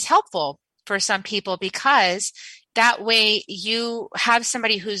then is helpful for some people, because that way you have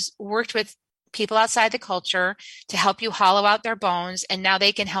somebody who's worked with people outside the culture to help you hollow out their bones. And now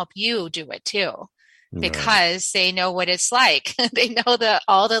they can help you do it too, because they know what it's like. They know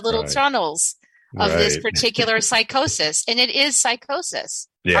all the little tunnels of this particular psychosis. And it is psychosis.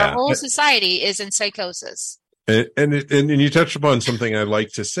 Yeah. Our whole society is in psychosis. And you touched upon something I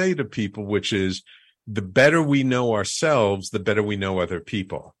like to say to people, which is the better we know ourselves, the better we know other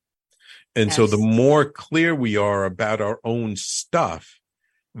people. And so the more clear we are about our own stuff,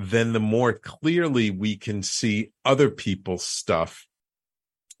 then the more clearly we can see other people's stuff,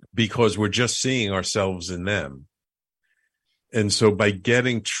 because we're just seeing ourselves in them. And so by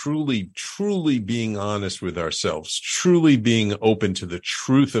getting truly being honest with ourselves, truly being open to the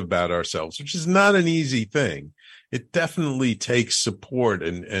truth about ourselves, which is not an easy thing. It definitely takes support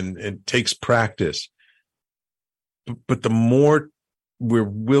and takes practice. But the more we're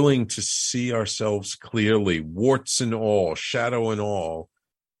willing to see ourselves clearly, warts and all, shadow and all,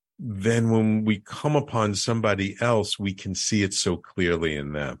 then when we come upon somebody else, we can see it so clearly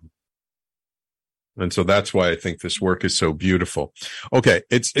in them. And so that's why I think this work is so beautiful. Okay,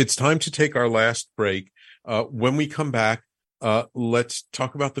 it's time to take our last break. When we come back, let's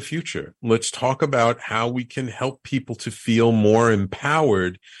talk about the future. Let's talk about how we can help people to feel more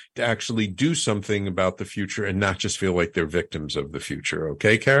empowered to actually do something about the future and not just feel like they're victims of the future.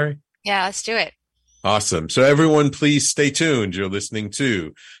 Okay, Carrie? Yeah, let's do it. Awesome. So everyone, please stay tuned. You're listening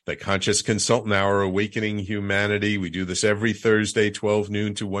to the Conscious Consultant Hour, Awakening Humanity. We do this every Thursday, 12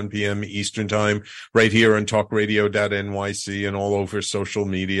 noon to 1 p.m. Eastern Time, right here on talkradio.nyc and all over social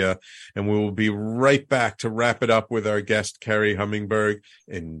media. And we will be right back to wrap it up with our guest, Carrie Hummingbird,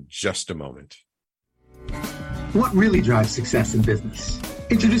 in just a moment. What really drives success in business?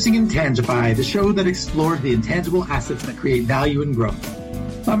 Introducing Intangify, the show that explores the intangible assets that create value and growth.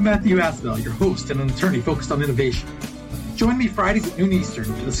 I'm Matthew Aspel, your host and an attorney focused on innovation. Join me Fridays at noon Eastern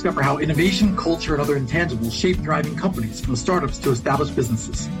to discover how innovation, culture, and other intangibles shape thriving companies, from startups to established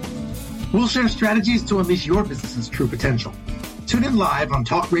businesses. We'll share strategies to unleash your business's true potential. Tune in live on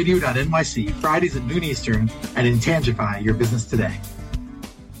talkradio.nyc Fridays at noon Eastern and Intangify your business today.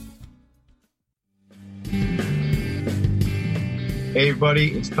 Hey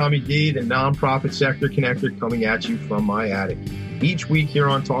everybody, it's Tommy D, the nonprofit sector connector, coming at you from my attic. Each week here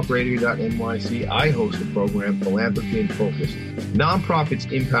on talkradio.nyc, I host a program, Philanthropy in Focus.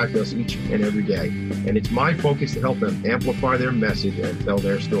 Nonprofits impact us each and every day, and it's my focus to help them amplify their message and tell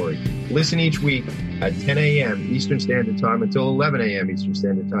their story. Listen each week at 10 a.m. Eastern Standard Time until 11 a.m. Eastern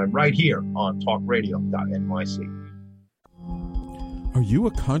Standard Time, right here on talkradio.nyc. Are you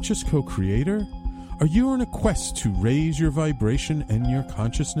a conscious co-creator? Are you on a quest to raise your vibration and your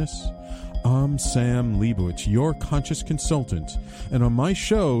consciousness? I'm Sam Leibowitz, your conscious consultant, and on my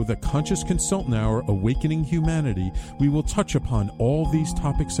show, The Conscious Consultant Hour, Awakening Humanity, we will touch upon all these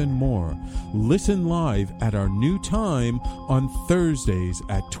topics and more. Listen live at our new time on Thursdays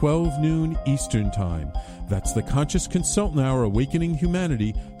at 12 noon Eastern Time. That's The Conscious Consultant Hour, Awakening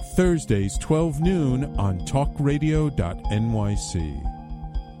Humanity, Thursdays, 12 noon on talkradio.nyc.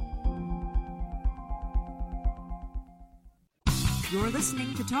 You're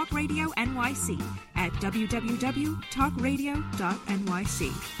listening to Talk Radio NYC at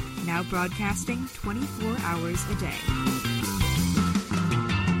www.talkradio.nyc. Now broadcasting 24 hours a day.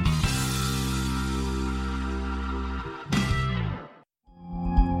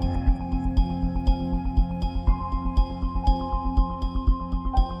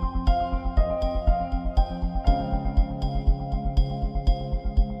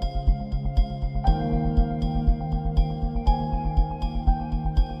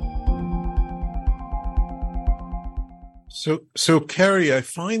 So Carrie, I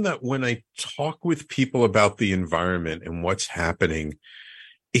find that when I talk with people about the environment and what's happening,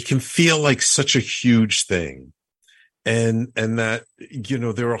 it can feel like such a huge thing. And that, you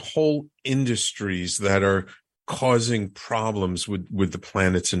know, there are whole industries that are causing problems with the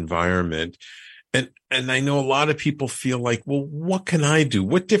planet's environment. And I know a lot of people feel like, well, what can I do?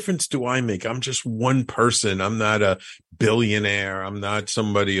 What difference do I make? I'm just one person. I'm not a billionaire. I'm not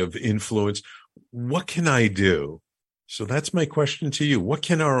somebody of influence. What can I do? So that's my question to you. What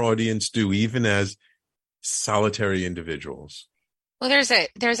can our audience do, even as solitary individuals? Well, there's a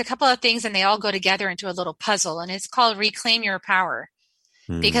couple of things, and they all go together into a little puzzle, and it's called Reclaim Your Power.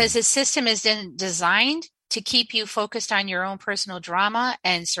 Because the system is then designed to keep you focused on your own personal drama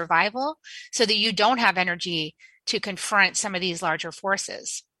and survival so that you don't have energy to confront some of these larger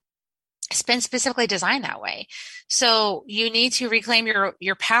forces. It's been specifically designed that way. So you need to reclaim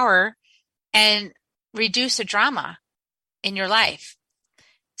your power and reduce the drama in your life.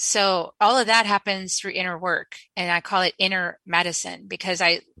 So all of that happens through inner work, and I call it inner medicine because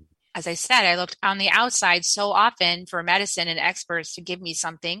as I said, I looked on the outside so often for medicine and experts to give me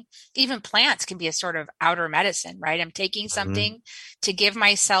something. Even plants can be a sort of outer medicine, right? I'm taking something to give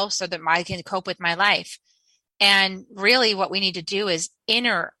myself so that I can cope with my life. And really what we need to do is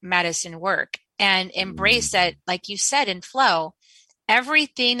inner medicine work and embrace that, like you said, in flow.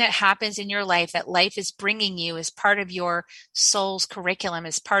 Everything that happens in your life that life is bringing you is part of your soul's curriculum,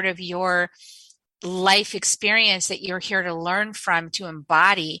 is part of your life experience that you're here to learn from, to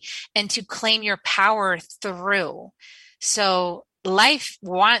embody, and to claim your power through. So life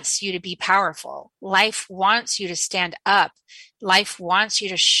wants you to be powerful. Life wants you to stand up. Life wants you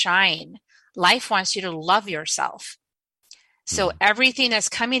to shine. Life wants you to love yourself. So everything that's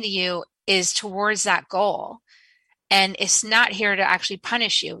coming to you is towards that goal. And it's not here to actually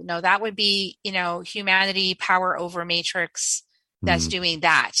punish you. No, that would be, humanity, power over matrix that's doing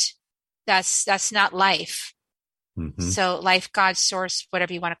that. That's not life. So life, God, source,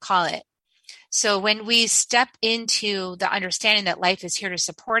 whatever you want to call it. So when we step into the understanding that life is here to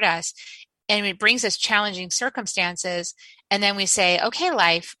support us and it brings us challenging circumstances, and then we say, okay,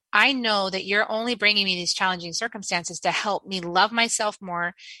 life, I know that you're only bringing me these challenging circumstances to help me love myself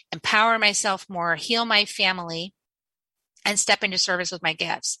more, empower myself more, heal my family, and step into service with my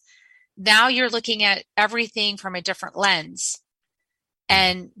gifts. Now you're looking at everything from a different lens.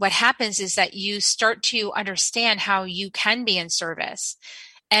 And what happens is that you start to understand how you can be in service.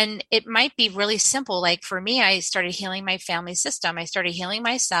 And it might be really simple. Like for me, I started healing my family system. I started healing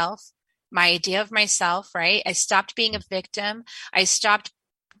myself, my idea of myself, right? I stopped being a victim. I stopped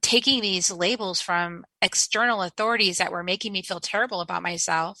taking these labels from external authorities that were making me feel terrible about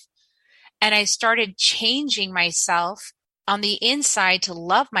myself. And I started changing myself on the inside to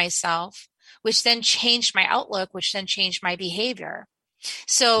love myself, which then changed my outlook, which then changed my behavior.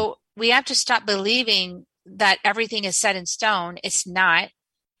 So we have to stop believing that everything is set in stone. It's not.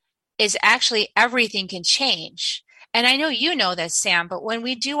 It's actually everything can change. And I know you know this, Sam, but when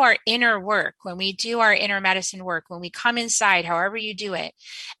we do our inner work, when we do our inner medicine work, when we come inside, however you do it,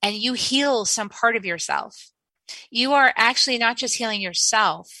 and you heal some part of yourself, you are actually not just healing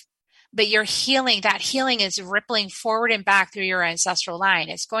yourself, but you're healing. That healing is rippling forward and back through your ancestral line.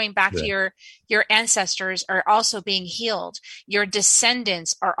 It's going back to your ancestors are also being healed. Your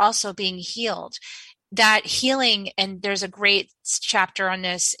descendants are also being healed. That healing, and there's a great chapter on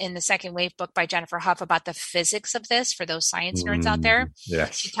this in the Second Wave book by Jennifer Huff about the physics of this for those science nerds out there.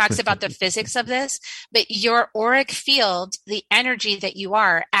 Yes. She talks about the physics of this, but your auric field, the energy that you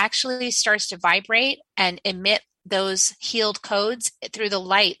are, actually starts to vibrate and emit those healed codes through the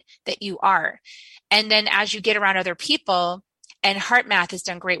light that you are. And then as you get around other people, and HeartMath has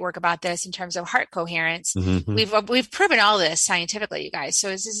done great work about this in terms of heart coherence. We've proven all this scientifically, you guys. So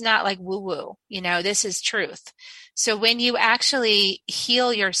this is not like woo-woo, this is truth. So when you actually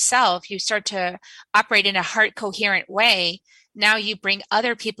heal yourself, you start to operate in a heart coherent way. Now you bring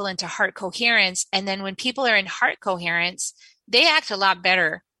other people into heart coherence. And then when people are in heart coherence, they act a lot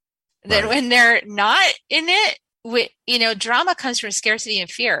better than when they're not in it. Drama comes from scarcity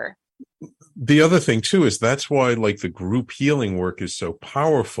and fear. The other thing too is that's why like the group healing work is so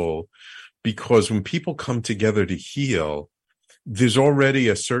powerful, because when people come together to heal, there's already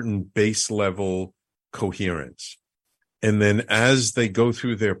a certain base level coherence. And then as they go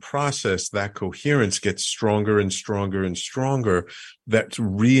through their process, that coherence gets stronger and stronger and stronger. That's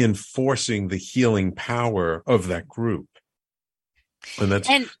reinforcing the healing power of that group. And that's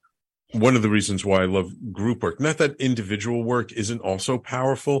one of the reasons why I love group work. Not that individual work isn't also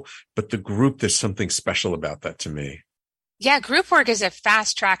powerful, but the group, there's something special about that to me. Yeah, group work is a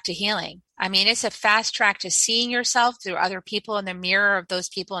fast track to healing. I mean, it's a fast track to seeing yourself through other people in the mirror of those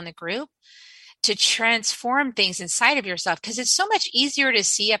people in the group, to transform things inside of yourself, because it's so much easier to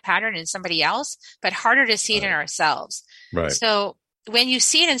see a pattern in somebody else, but harder to see it in ourselves. Right. So when you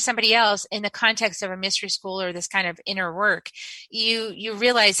see it in somebody else in the context of a mystery school or this kind of inner work, you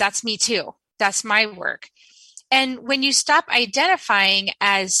realize that's me too. That's my work. And when you stop identifying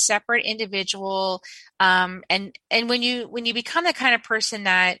as separate individual, and when you become the kind of person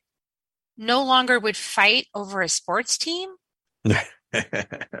that no longer would fight over a sports team,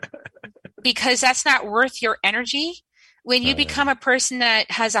 because that's not worth your energy. When you become a person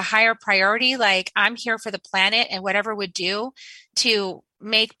that has a higher priority, like I'm here for the planet and whatever would do to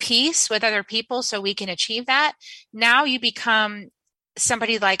make peace with other people so we can achieve that, now you become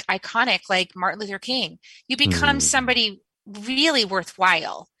somebody like iconic, like Martin Luther King. You become somebody really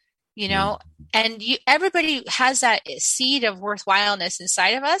worthwhile, you know, and everybody has that seed of worthwhileness inside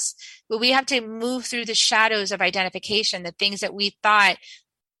of us, but we have to move through the shadows of identification, the things that we thought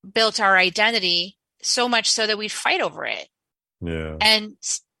built our identity, so much so that we fight over it. Yeah. And,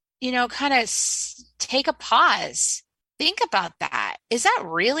 you know, kind of take a pause. Think about that. Is that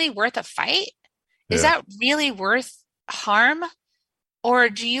really worth a fight? Is that really worth harm? Or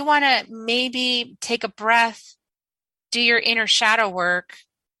do you want to maybe take a breath, do your inner shadow work,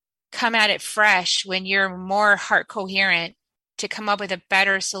 come at it fresh when you're more heart coherent to come up with a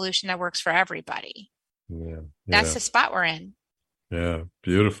better solution that works for everybody? That's the spot we're in. Yeah.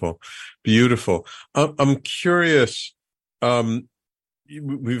 Beautiful. Beautiful. I'm curious.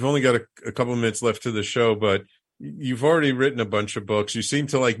 We've only got a couple of minutes left to the show, but you've already written a bunch of books. You seem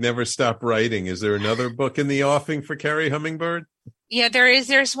to like never stop writing. Is there another book in the offing for Carrie Hummingbird? Yeah,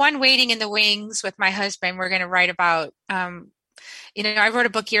 there's one waiting in the wings with my husband. We're going to write about, you know, I wrote a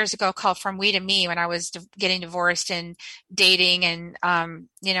book years ago called From We to Me when I was getting divorced and dating and,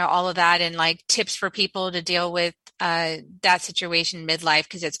 you know, all of that, and like tips for people to deal with that situation midlife,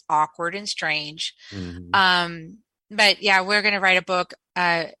 because it's awkward and strange. But yeah, we're going to write a book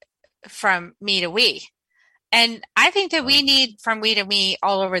from me to we. And I think that we need From We to Me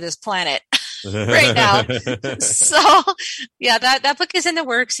all over this planet right now. So yeah, that book is in the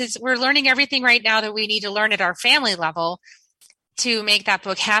works. We're learning everything right now that we need to learn at our family level to make that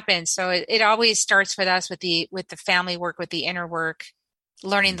book happen. So it always starts with us, with the family work, with the inner work,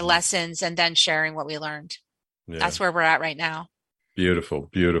 learning the lessons, and then sharing what we learned. That's where we're at right now. Beautiful,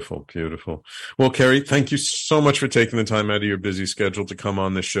 beautiful, beautiful. Well, Carrie, thank you so much for taking the time out of your busy schedule to come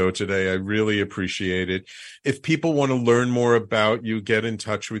on the show today. I really appreciate it. If people want to learn more about you, get in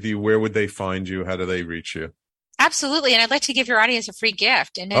touch with you, where would they find you? How do they reach you? Absolutely. And I'd like to give your audience a free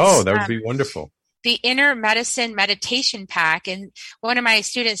gift. And that would be wonderful. The Inner Medicine Meditation Pack. And one of my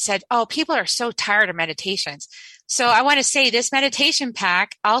students said, oh, people are so tired of meditations. So I want to say this meditation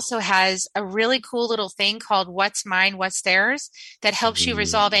pack also has a really cool little thing called What's Mine, What's Theirs that helps you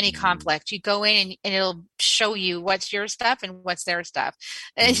resolve any conflict. You go in and it'll show you what's your stuff and what's their stuff.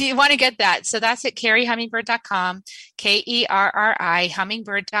 And you want to get that. So that's at KerriHummingbird.com, KERRI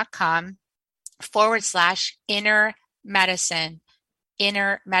Hummingbird.com /inner medicine.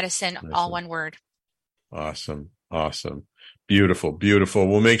 Inner medicine, all one word. Awesome. Awesome. Beautiful. Beautiful.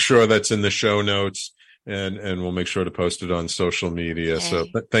 We'll make sure that's in the show notes. And we'll make sure to post it on social media. Okay. So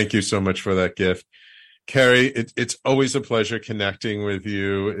thank you so much for that gift. Carrie, it's always a pleasure connecting with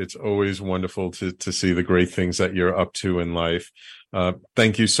you. It's always wonderful to see the great things that you're up to in life.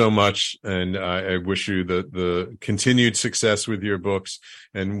 Thank you so much. And I wish you the continued success with your books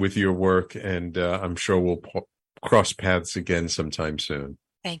and with your work. And I'm sure we'll cross paths again sometime soon.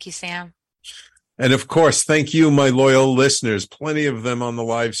 Thank you, Sam. And of course, thank you, my loyal listeners, plenty of them on the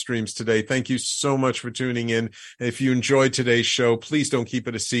live streams today. Thank you so much for tuning in. If you enjoyed today's show, please don't keep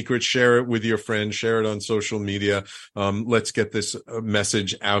it a secret. Share it with your friends. Share it on social media. Let's get this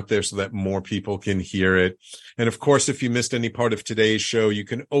message out there so that more people can hear it. And of course, if you missed any part of today's show, you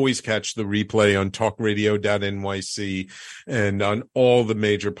can always catch the replay on talkradio.nyc and on all the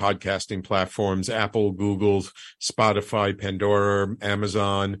major podcasting platforms, Apple, Google, Spotify, Pandora,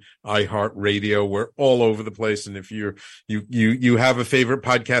 Amazon, iHeartRadio. We're all over the place. And if you have a favorite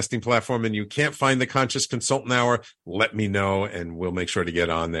podcasting platform and you can't find the Conscious Consultant Hour, let me know and we'll make sure to get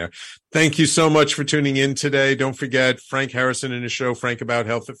on there. Thank you so much for tuning in today. Don't forget Frank Harrison and his show, Frank About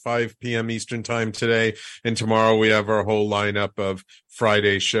Health, at 5 p.m. Eastern time today. And tomorrow we have our whole lineup of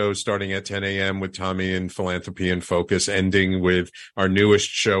Friday shows starting at 10 a.m. with Tommy and Philanthropy and Focus, ending with our newest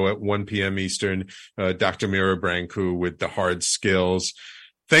show at 1 p.m. Eastern, Dr. Mira Brancu with The Hard Skills.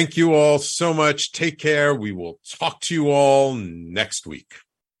 Thank you all so much. Take care. We will talk to you all next week.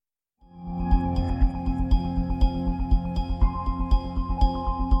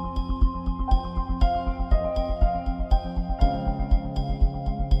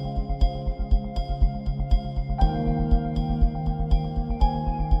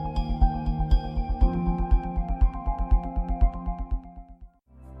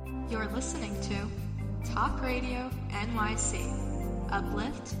 You're listening to Talk Radio NYC.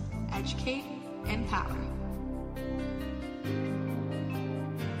 Uplift, educate, empower.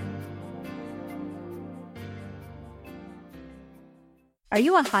 Are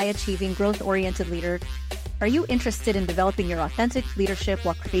you a high-achieving, growth-oriented leader? Are you interested in developing your authentic leadership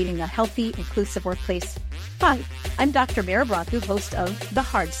while creating a healthy, inclusive workplace? Hi, I'm Dr. Mira Brancu, host of The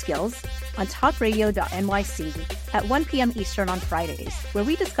Hard Skills, on talkradio.nyc at 1 p.m. Eastern on Fridays, where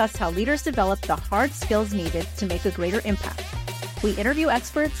we discuss how leaders develop the hard skills needed to make a greater impact. We interview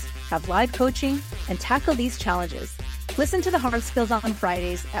experts, have live coaching, and tackle these challenges. Listen to the hard skills on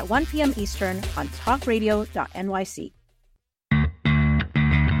Fridays at 1 p.m. Eastern on talkradio.nyc.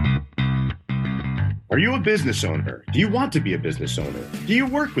 Are you a business owner? Do you want to be a business owner? Do you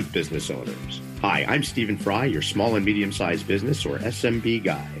work with business owners? Hi, I'm Stephen Fry, your small and medium-sized business or SMB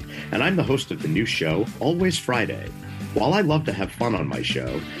guy, and I'm the host of the new show, Always Friday. While I love to have fun on my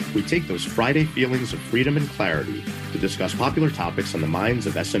show, we take those Friday feelings of freedom and clarity to discuss popular topics on the minds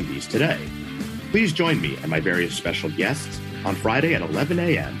of SMBs today. Please join me and my various special guests on Friday at 11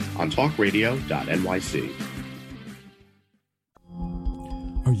 a.m. on talkradio.nyc.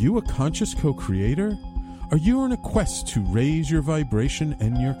 Are you a conscious co-creator? Are you on a quest to raise your vibration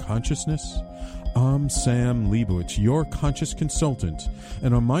and your consciousness? I'm Sam Leibowitz, your conscious consultant,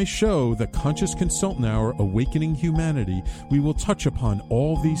 and on my show, The Conscious Consultant Hour, Awakening Humanity, we will touch upon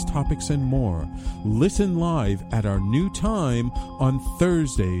all these topics and more. Listen live at our new time on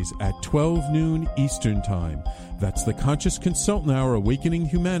Thursdays at 12 noon Eastern Time. That's The Conscious Consultant Hour, Awakening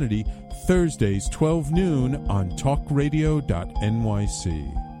Humanity, Thursdays, 12 noon on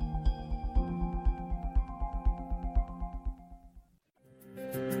talkradio.nyc.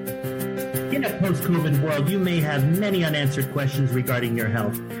 In a post-COVID world, you may have many unanswered questions regarding your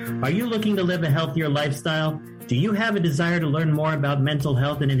health. Are you looking to live a healthier lifestyle? Do you have a desire to learn more about mental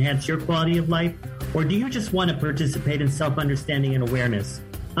health and enhance your quality of life? Or do you just want to participate in self-understanding and awareness?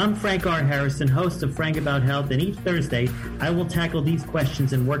 I'm Frank R. Harrison, host of Frank About Health, and each Thursday, I will tackle these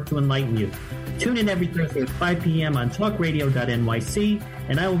questions and work to enlighten you. Tune in every Thursday at 5 p.m. on talkradio.nyc,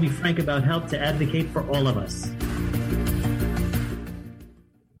 and I will be Frank About Health to advocate for all of us.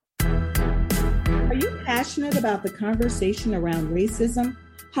 Are you passionate about the conversation around racism?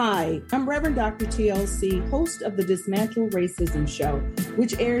 Hi, I'm Reverend Dr. TLC, host of the Dismantle Racism Show,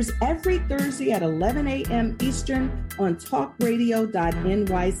 which airs every Thursday at 11 a.m. Eastern on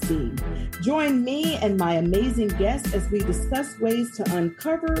talkradio.nyc. Join me and my amazing guests as we discuss ways to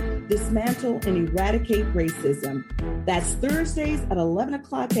uncover, dismantle, and eradicate racism. That's Thursdays at 11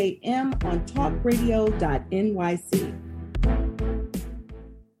 o'clock a.m. on talkradio.nyc.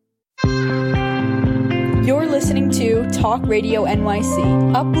 You're listening to Talk Radio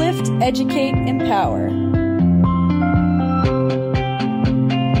NYC. Uplift, educate, empower.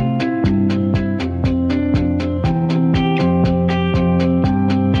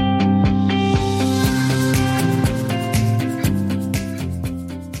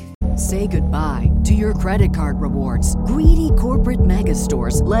 Say goodbye to your credit card rewards. Greedy corporate mega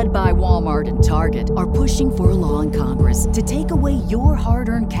stores, led by Walmart and Target, are pushing for a law in Congress to take away your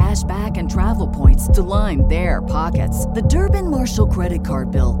hard-earned cash back and travel points to line their pockets. The Durbin-Marshall credit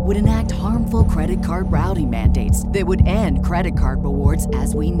card bill would enact harmful credit card routing mandates that would end credit card rewards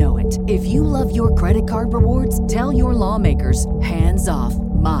as we know it. If you love your credit card rewards, tell your lawmakers, hands off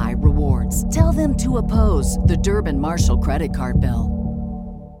my rewards. Tell them to oppose the Durbin-Marshall credit card bill.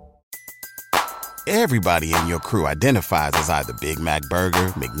 Everybody in your crew identifies as either Big Mac Burger,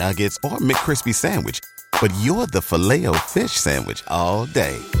 McNuggets, or McCrispy Sandwich. But you're the Filet-O-Fish Sandwich all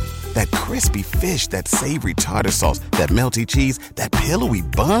day. That crispy fish, that savory tartar sauce, that melty cheese, that pillowy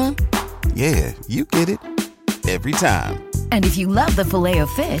bun. Yeah, you get it. Every time. And if you love the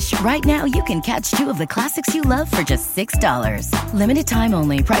Filet-O-Fish, right now you can catch two of the classics you love for just $6. Limited time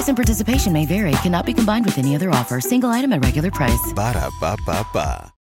only. Price and participation may vary. Cannot be combined with any other offer. Single item at regular price. Ba-da-ba-ba-ba.